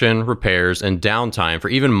inspection, repairs, and downtime for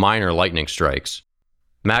even minor lightning strikes.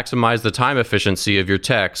 Maximize the time efficiency of your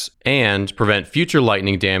techs and prevent future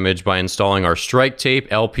lightning damage by installing our Strike Tape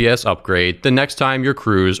LPS upgrade the next time your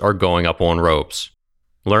crews are going up on ropes.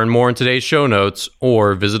 Learn more in today's show notes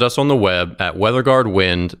or visit us on the web at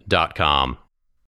weatherguardwind.com.